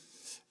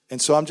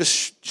 And so I'm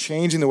just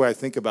changing the way I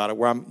think about it,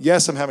 where I'm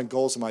having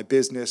goals in my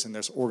business, and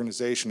there's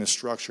organization and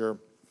structure.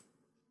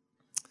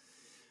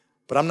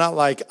 But I'm not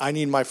like, I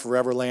need my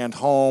forever land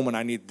home and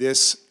I need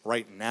this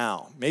right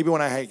now. Maybe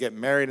when I get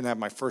married and have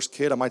my first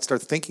kid, I might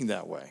start thinking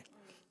that way.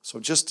 So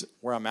just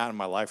where I'm at in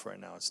my life right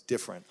now, it's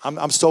different.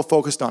 I'm so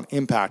focused on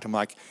impact. I'm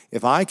like,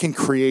 if I can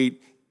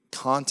create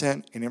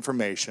content and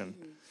information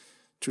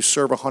to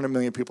serve 100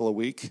 million people a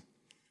week,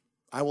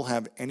 I will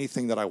have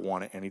anything that I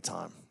want at any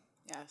time.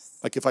 Yes.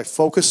 Like if I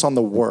focus on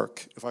the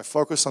work, if I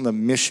focus on the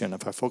mission,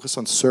 if I focus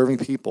on serving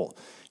people,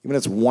 even if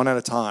it's one at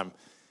a time,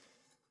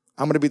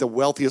 I'm going to be the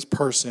wealthiest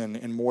person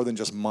in more than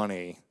just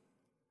money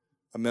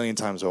 1 million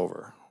times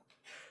over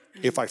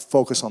if I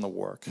focus on the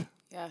work.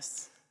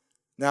 Yes.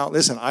 Now,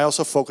 listen, I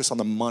also focus on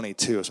the money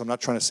too, so I'm not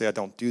trying to say I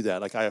don't do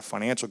that. Like I have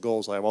financial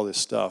goals, I have all this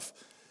stuff,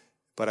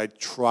 but I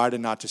try to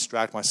not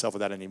distract myself with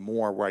that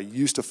anymore, where I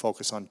used to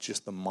focus on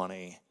just the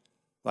money.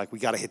 Like we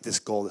got to hit this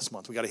goal this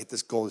month, we got to hit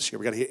this goal this year,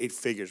 we got to hit 8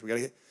 figures,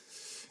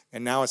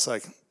 and now it's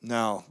like,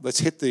 no, let's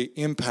hit the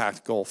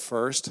impact goal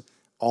first.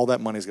 All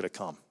that money is going to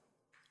come.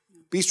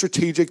 Be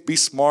strategic, be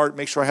smart,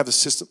 make sure I have the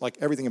system, like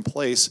everything in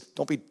place.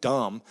 Don't be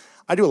dumb.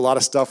 I do a lot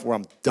of stuff where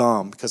I'm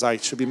dumb because I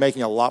should be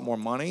making a lot more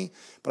money,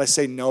 but I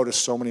say no to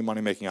so many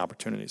money-making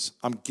opportunities.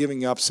 I'm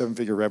giving up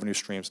 7-figure revenue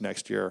streams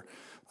next year.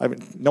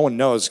 No one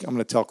knows. I'm going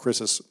to tell Chris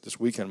this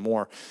weekend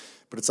more,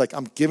 but it's like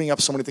I'm giving up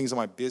so many things in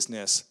my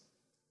business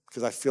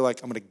because I feel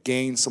like I'm going to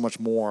gain so much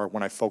more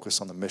when I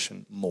focus on the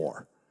mission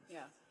more.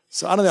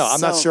 So I don't know. I'm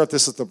not sure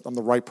if I'm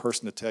the right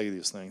person to tell you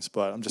these things,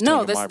 but I'm just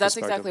telling you my that's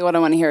perspective. exactly what I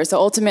want to hear. So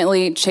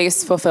ultimately,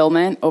 chase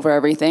fulfillment over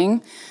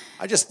everything.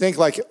 I just think,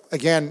 like,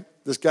 again,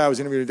 this guy I was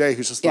interviewing today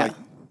who's just like,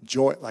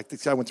 joy. Like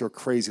this guy went through a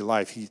crazy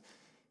life. He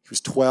was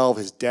 12.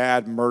 His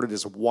dad murdered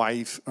his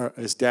wife.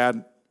 His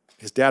dad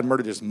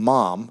murdered his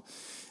mom,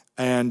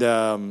 and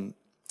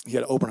he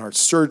had open heart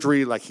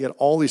surgery. Like he had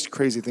all these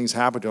crazy things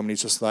happen to him. And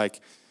he's just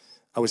like,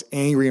 I was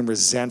angry and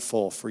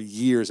resentful for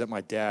years at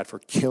my dad for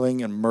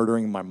killing and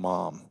murdering my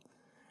mom,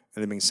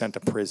 and then being sent to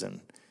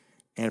prison.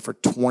 And for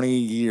 20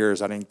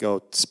 years, I didn't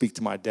go speak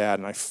to my dad.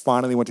 And I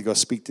finally went to go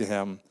speak to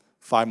him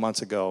 5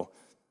 months ago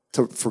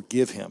to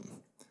forgive him.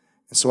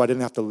 And so I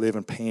didn't have to live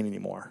in pain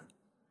anymore.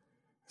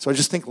 So I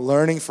just think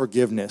learning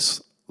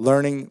forgiveness,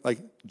 learning like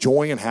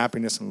joy and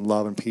happiness and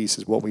love and peace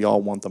is what we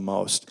all want the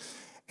most.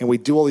 And we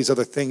do all these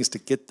other things to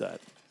get that.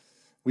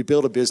 We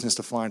build a business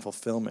to find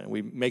fulfillment.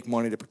 We make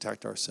money to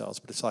protect ourselves.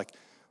 But it's like,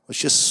 let's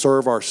just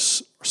serve our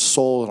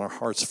soul and our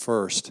hearts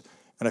first.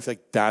 And I feel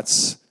like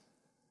that's,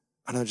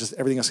 I don't know, just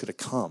everything else is going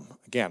to come.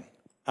 Again,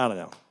 I don't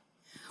know.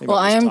 Well,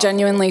 I am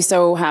genuinely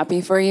so happy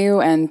for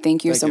you, and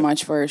thank you so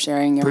much for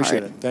sharing your heart.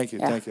 Appreciate it. Thank you.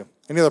 Yeah. Thank you.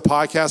 Any other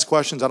podcast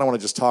questions? I don't want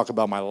to just talk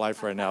about my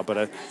life right now, but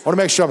I want to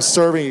make sure I'm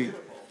serving.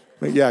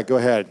 Yeah, go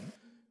ahead.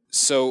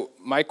 So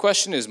my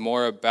question is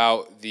more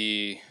about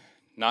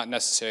not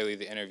necessarily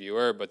the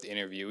interviewer, but the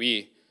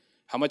interviewee.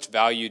 How much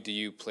value do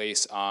you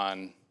place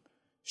on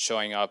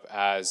showing up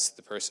as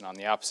the person on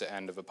the opposite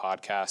end of a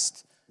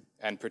podcast,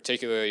 and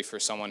particularly for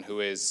someone who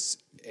is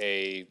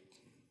a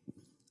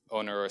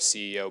owner or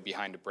CEO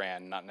behind a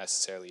brand, not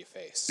necessarily a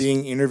face?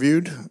 Being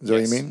interviewed, is that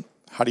what you mean?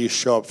 How do you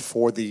show up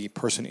for the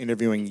person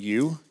interviewing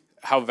you?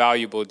 How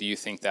valuable do you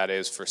think that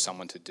is for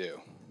someone to do?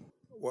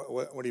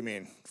 What do you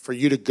mean? For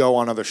you to go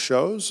on other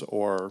shows,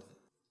 or?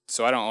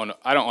 So I don't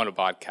own a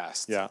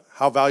podcast. Yeah.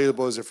 How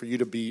valuable is it for you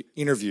to be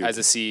interviewed as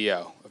a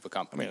CEO of a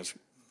company? I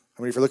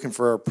mean, if you're looking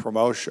for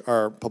promotion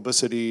or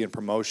publicity and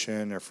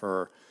promotion, or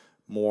for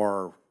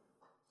more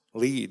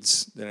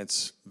leads, then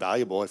it's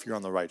valuable if you're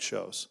on the right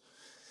shows.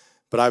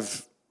 But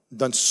I've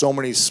done so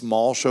many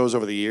small shows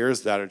over the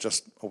years that are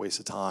just a waste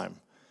of time.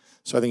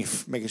 So I think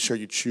making sure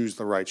you choose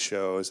the right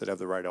shows that have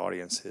the right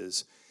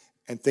audiences,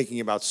 and thinking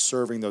about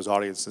serving those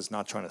audiences,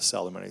 not trying to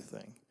sell them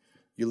anything.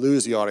 You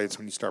lose the audience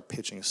when you start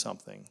pitching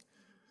something.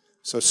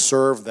 So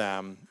serve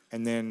them,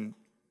 and then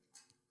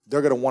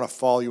they're going to want to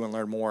follow you and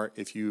learn more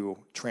if you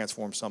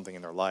transform something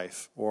in their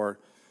life, or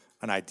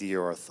an idea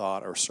or a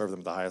thought, or serve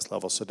them at the highest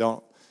level.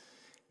 So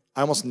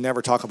I almost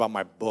never talk about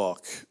my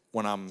book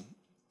when I'm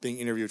being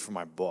interviewed for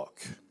my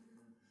book.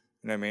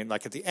 You know what I mean?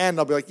 Like at the end,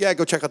 I'll be like, yeah,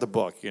 go check out the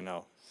book, you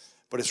know.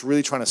 But it's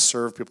really trying to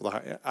serve people.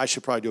 I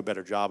should probably do a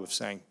better job of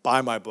saying,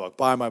 buy my book,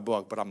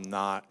 but I'm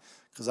not,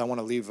 because I want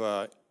to leave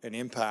an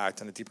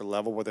impact on a deeper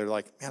level where they're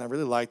like, man, I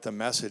really like the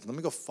message. Let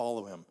me go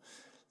follow him.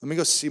 Let me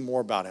go see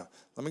more about him.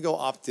 Let me go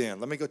opt in.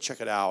 Let me go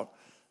check it out.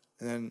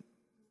 And then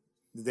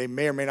they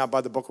may or may not buy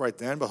the book right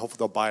then, but hopefully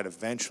they'll buy it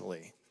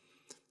eventually.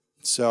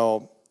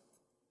 So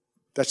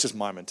that's just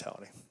my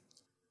mentality.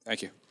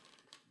 Thank you.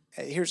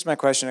 Here's my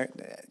question.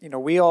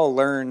 We all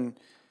learn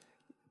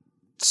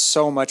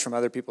so much from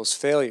other people's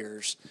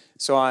failures.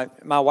 So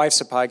my wife's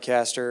a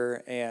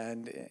podcaster,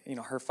 and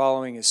her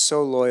following is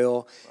so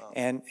loyal. Wow.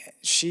 And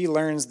she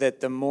learns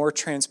that the more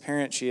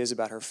transparent she is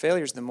about her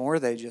failures, the more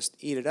they just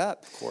eat it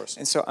up. Of course.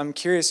 And so I'm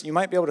curious, you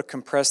might be able to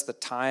compress the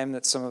time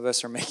that some of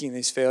us are making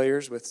these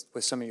failures with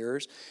some of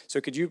yours.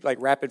 So could you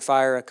rapid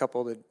fire a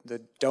couple of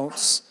the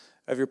don'ts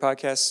of your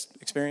podcast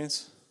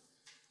experience?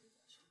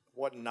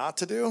 What not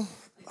to do?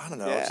 I don't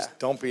know. Yeah. Just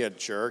don't be a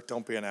jerk.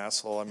 Don't be an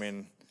asshole. I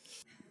mean,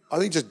 I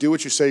think just do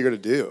what you say you're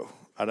going to do.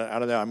 I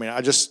don't know. I mean,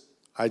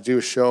 I do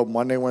a show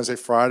Monday, Wednesday,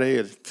 Friday.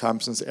 It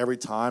comes every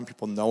time.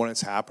 People know when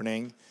it's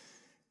happening.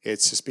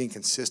 It's just being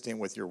consistent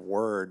with your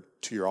word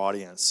to your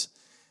audience.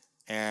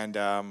 And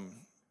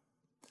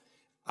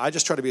I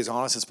just try to be as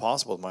honest as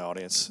possible with my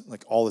audience,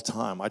 all the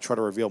time. I try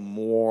to reveal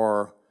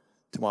more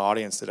to my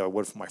audience than I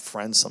would for my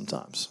friends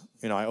sometimes.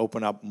 I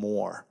open up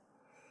more.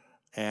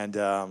 And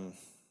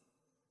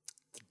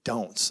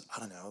don'ts, I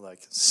don't know,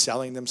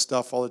 selling them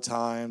stuff all the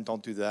time.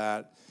 Don't do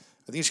that.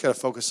 I think you just got to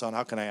focus on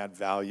how can I add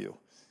value.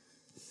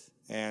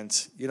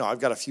 And, I've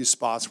got a few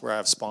spots where I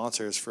have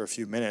sponsors for a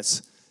few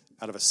minutes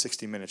out of a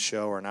 60-minute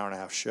show or an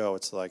hour-and-a-half show.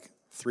 It's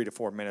 3 to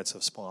 4 minutes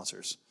of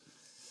sponsors.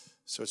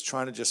 So it's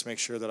trying to just make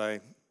sure that I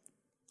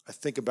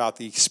think about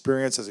the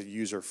experience as a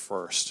user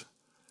first.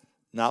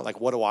 Not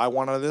what do I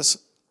want out of this?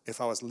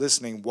 If I was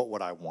listening, what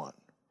would I want?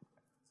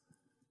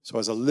 So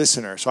as a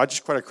listener, I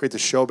just try to create the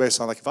show based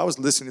on if I was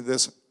listening to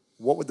this,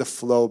 what would the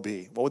flow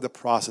be? What would the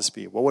process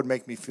be? What would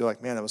make me feel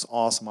like, man, that was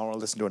awesome. I want to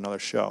listen to another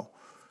show.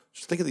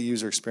 Just think of the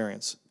user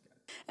experience.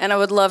 And I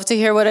would love to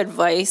hear what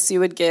advice you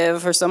would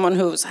give for someone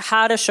who's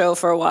had a show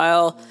for a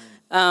while,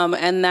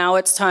 and now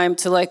it's time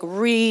to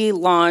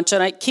relaunch.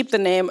 And I keep the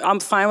name. I'm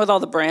fine with all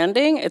the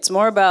branding. It's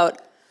more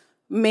about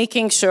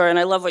making sure, and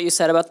I love what you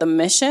said about the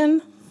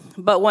mission,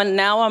 but when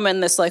now I'm in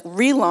this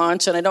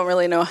relaunch and I don't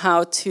really know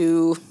how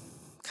to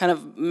kind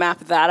of map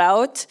that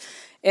out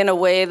in a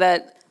way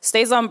that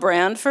stays on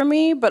brand for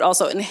me, but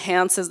also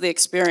enhances the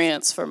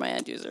experience for my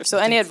end user. So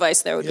any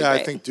advice there would be great. Yeah,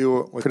 I think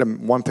put a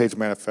one-page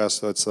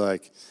manifesto. It's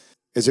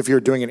as if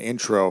you're doing an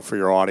intro for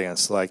your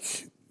audience.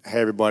 hey,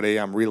 everybody,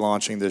 I'm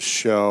relaunching this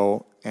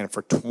show, and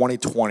for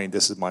 2020,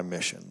 this is my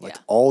mission. Like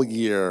all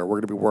year, we're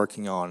going to be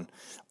working on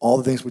all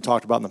the things we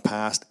talked about in the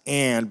past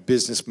and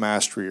business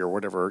mastery or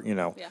whatever,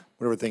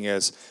 whatever thing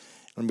is.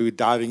 I'm going to be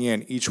diving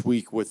in each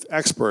week with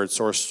experts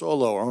or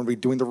solo, or I'm going to be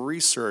doing the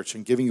research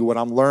and giving you what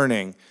I'm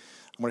learning.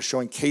 I'm going to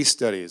showing case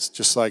studies,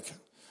 just like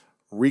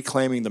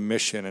reclaiming the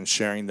mission and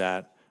sharing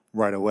that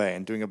right away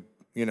and doing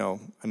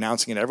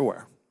announcing it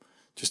everywhere.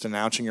 Just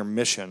announcing your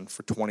mission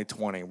for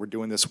 2020. We're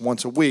doing this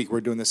once a week. We're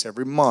doing this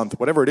every month,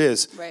 whatever it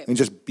is. Right. And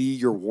just be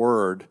your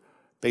word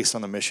based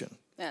on the mission.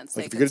 Yeah,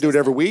 like if you're going to do it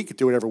every week,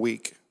 do it every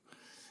week.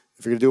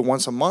 If you're going to do it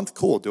once a month,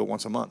 cool, do it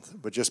once a month.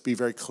 But just be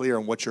very clear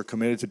on what you're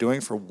committed to doing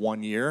for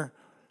 1 year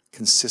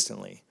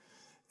consistently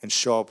and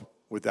show up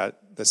with that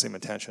same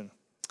intention.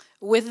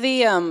 With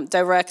the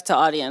direct to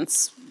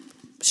audience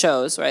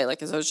shows, right?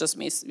 Like, it was just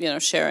me,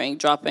 sharing,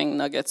 dropping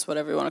nuggets,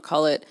 whatever you want to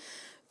call it.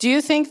 Do you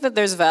think that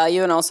there's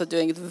value in also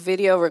doing the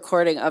video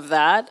recording of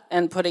that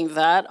and putting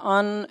that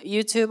on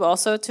YouTube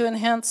also to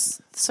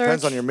enhance search?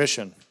 Depends on your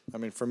mission. I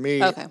mean, for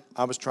me,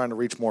 I was trying to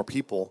reach more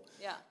people.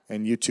 Yeah.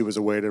 And YouTube is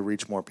a way to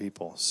reach more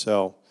people.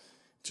 So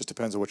it just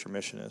depends on what your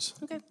mission is.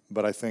 Okay.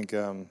 But I think,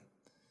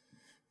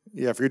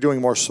 if you're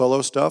doing more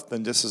solo stuff,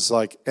 then this is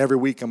like every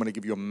week I'm going to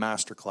give you a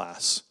master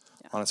class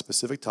on a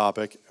specific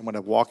topic. I'm going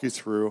to walk you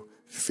through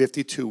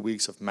 52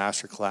 weeks of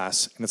master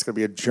class, and it's going to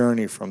be a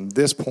journey from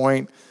this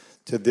point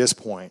to this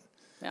point.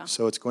 Yeah.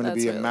 So it's going to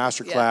be a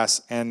master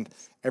class, and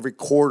every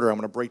quarter I'm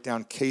going to break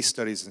down case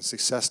studies and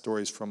success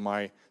stories from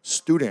my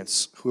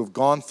students who have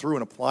gone through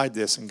and applied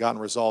this and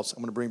gotten results.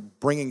 I'm going to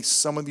bringing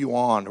some of you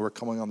on who are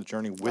coming on the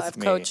journey with Live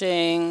me.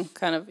 Coaching,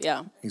 kind of,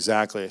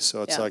 Exactly.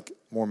 So it's like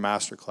more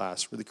master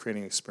class, really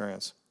creating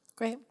experience.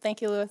 Great.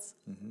 Thank you, Louis.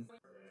 Mm-hmm.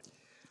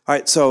 All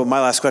right, so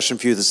my last question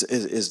for you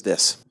is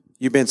this.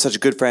 You've been such a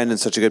good friend and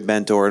such a good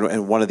mentor,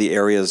 and one of the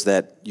areas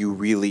that you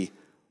really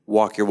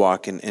walk your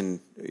walk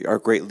and are a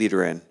great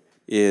leader in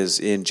is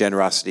in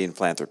generosity and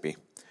philanthropy.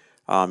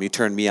 You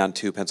turned me on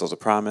to Pencils of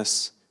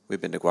Promise.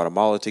 We've been to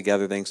Guatemala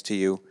together, thanks to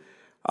you.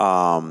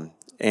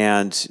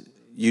 And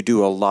you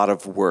do a lot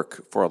of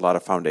work for a lot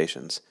of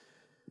foundations.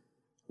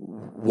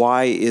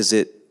 Why is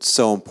it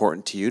so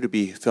important to you to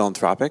be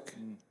philanthropic?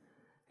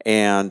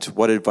 And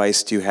what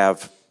advice do you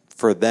have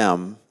for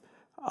them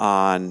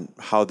on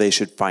how they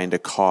should find a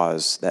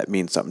cause that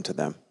means something to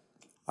them?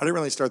 I didn't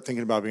really start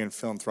thinking about being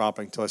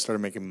philanthropic until I started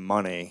making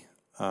money,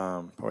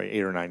 probably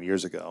 8 or 9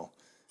 years ago.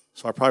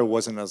 So I probably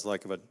wasn't as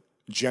like of a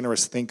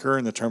generous thinker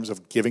in the terms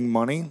of giving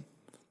money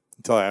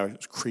until I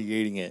was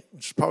creating it,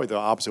 which is probably the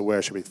opposite way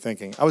I should be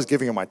thinking. I was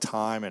giving it my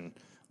time and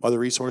other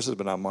resources,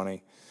 but not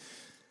money.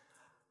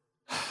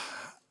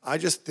 I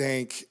just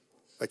think,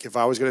 like, if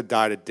I was going to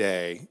die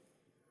today,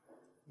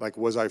 like,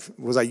 was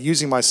I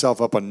using myself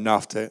up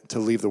enough to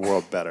leave the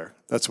world better?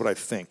 That's what I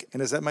think.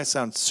 And that might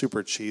sound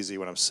super cheesy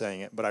when I'm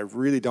saying it, but I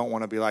really don't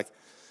want to be like,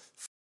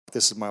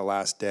 this is my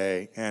last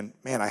day. And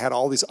man, I had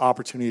all these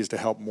opportunities to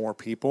help more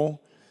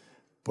people,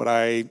 but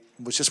I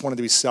was just wanted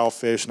to be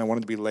selfish, and I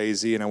wanted to be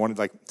lazy, and I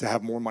wanted to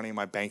have more money in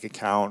my bank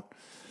account.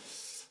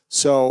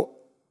 So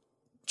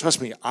trust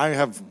me, I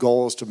have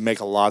goals to make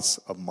lots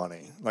of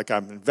money. Like,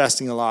 I'm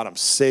investing a lot, I'm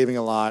saving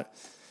a lot,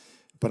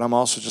 but I'm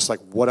also just like,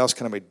 what else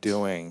can I be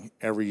doing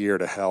every year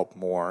to help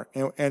more?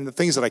 And the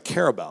things that I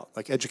care about,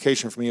 like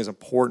education for me is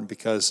important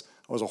because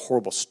I was a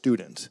horrible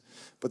student,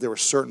 but there were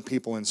certain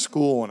people in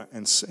school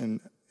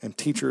and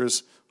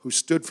teachers who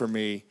stood for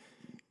me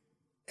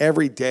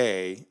every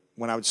day.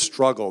 When I would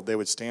struggle, they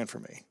would stand for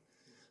me.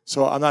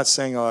 So I'm not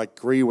saying I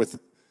agree with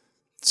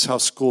how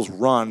schools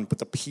run, but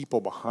the people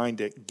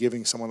behind it,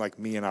 giving someone like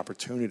me an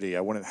opportunity,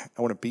 I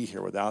wouldn't be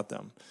here without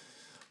them.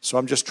 So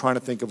I'm just trying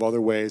to think of other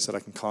ways that I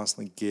can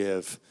constantly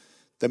give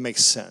that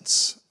makes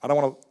sense. I don't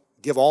want to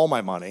give all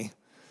my money,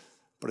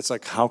 but it's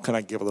like, how can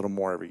I give a little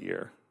more every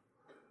year?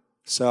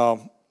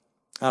 So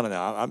I don't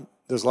know.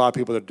 There's a lot of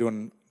people that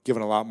are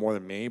giving a lot more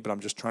than me, but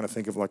I'm just trying to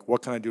think of like,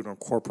 what can I do to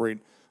incorporate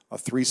a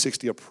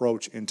 360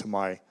 approach into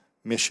my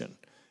mission?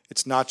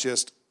 It's not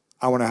just,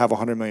 I want to have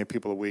 100 million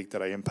people a week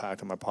that I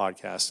impact on my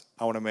podcast.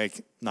 I want to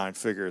make 9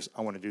 figures.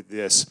 I want to do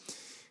this.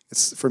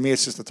 For me,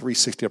 it's just a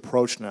 360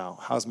 approach now.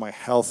 How's my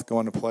health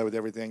going to play with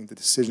everything, the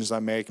decisions I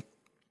make?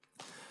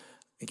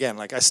 Again,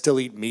 like, I still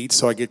eat meat,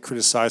 so I get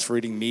criticized for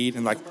eating meat.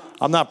 And like,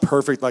 I'm not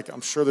perfect. Like,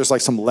 I'm sure there's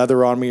like some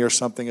leather on me or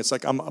something. It's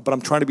like, but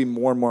I'm trying to be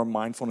more and more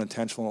mindful and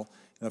intentional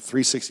in a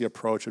 360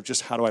 approach of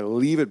just how do I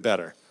leave it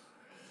better?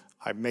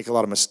 I make a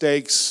lot of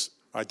mistakes.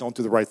 I don't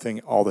do the right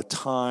thing all the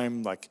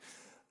time. Like,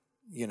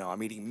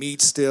 I'm eating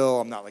meat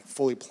still. I'm not like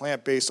fully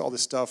plant-based, all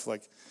this stuff.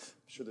 Like,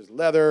 I'm sure there's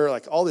leather,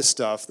 like all this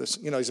stuff. These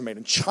are made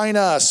in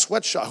China, a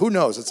sweatshop. Who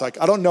knows? It's like,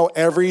 I don't know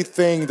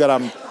everything that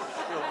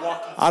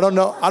I don't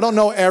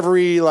know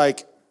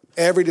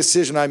every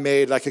decision I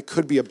made. Like, it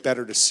could be a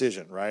better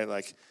decision, right?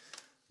 Like,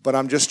 but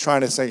I'm just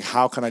trying to say,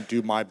 how can I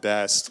do my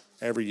best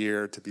every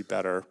year to be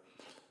better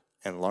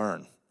and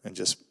learn and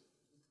just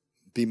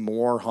be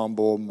more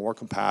humble, more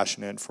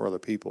compassionate for other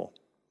people,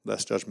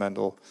 less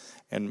judgmental,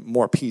 and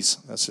more peace.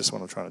 That's just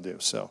what I'm trying to do.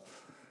 So,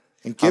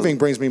 and giving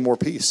brings me more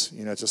peace.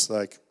 Just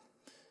like,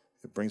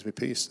 it brings me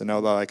peace to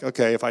know that, like,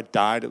 okay, if I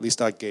died, at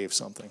least I gave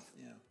something.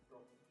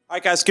 All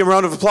right, guys, give him a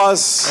round of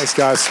applause. Thanks,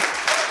 guys.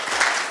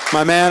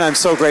 My man, I'm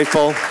so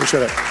grateful.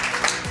 Appreciate it.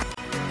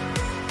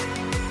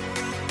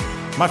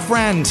 My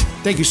friend,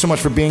 thank you so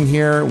much for being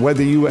here.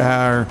 Whether you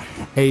are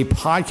a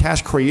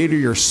podcast creator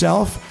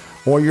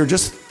yourself or you're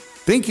just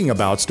thinking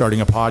about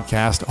starting a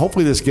podcast,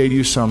 hopefully this gave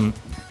you some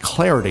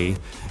clarity.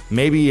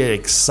 Maybe it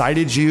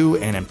excited you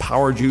and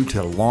empowered you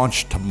to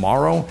launch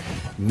tomorrow.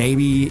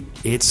 Maybe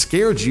it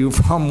scared you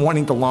from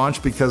wanting to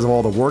launch because of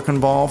all the work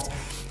involved.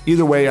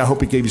 Either way, I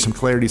hope it gave you some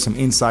clarity, some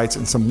insights,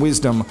 and some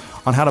wisdom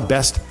on how to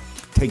best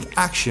take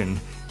action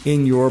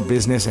in your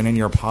business and in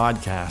your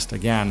podcast.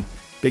 Again,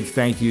 big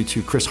thank you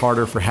to Chris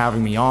Harder for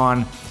having me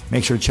on.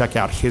 Make sure to check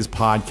out his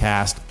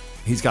podcast.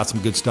 He's got some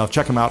good stuff.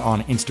 Check him out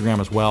on Instagram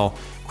as well.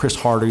 Chris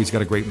Harder, he's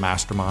got a great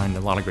mastermind, a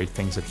lot of great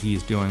things that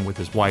he's doing with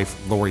his wife,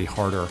 Lori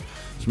Harder.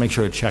 So make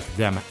sure to check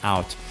them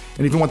out.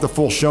 And if you want the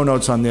full show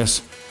notes on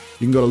this,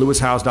 you can go to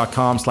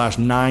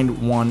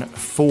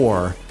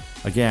lewishowes.com/914.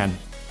 Again,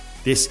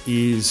 this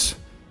is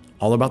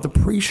all about the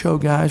pre-show,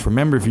 guys.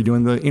 Remember, if you're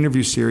doing the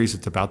interview series,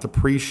 it's about the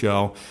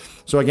pre-show.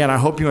 So again, I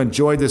hope you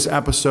enjoyed this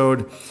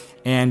episode.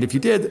 And if you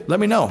did, let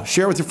me know.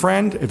 Share with your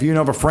friend. If you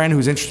know of a friend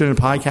who's interested in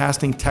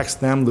podcasting, text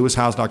them,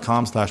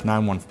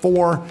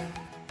 lewishowes.com/914.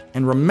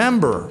 And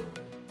remember,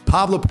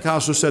 Pablo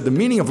Picasso said, the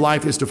meaning of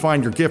life is to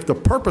find your gift. The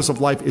purpose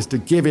of life is to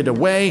give it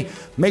away.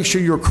 Make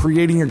sure you're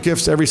creating your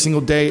gifts every single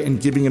day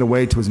and giving it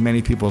away to as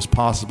many people as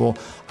possible.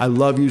 I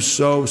love you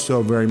so,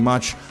 so very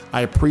much.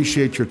 I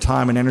appreciate your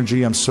time and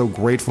energy. I'm so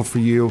grateful for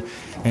you.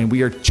 And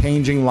we are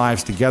changing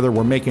lives together.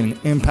 We're making an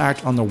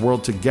impact on the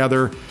world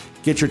together.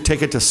 Get your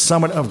ticket to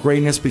Summit of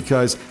Greatness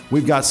because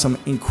we've got some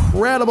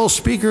incredible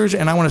speakers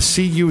and I want to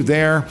see you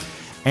there.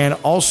 And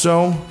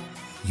also,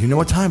 you know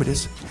what time it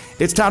is.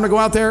 It's time to go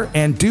out there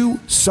and do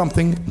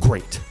something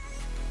great.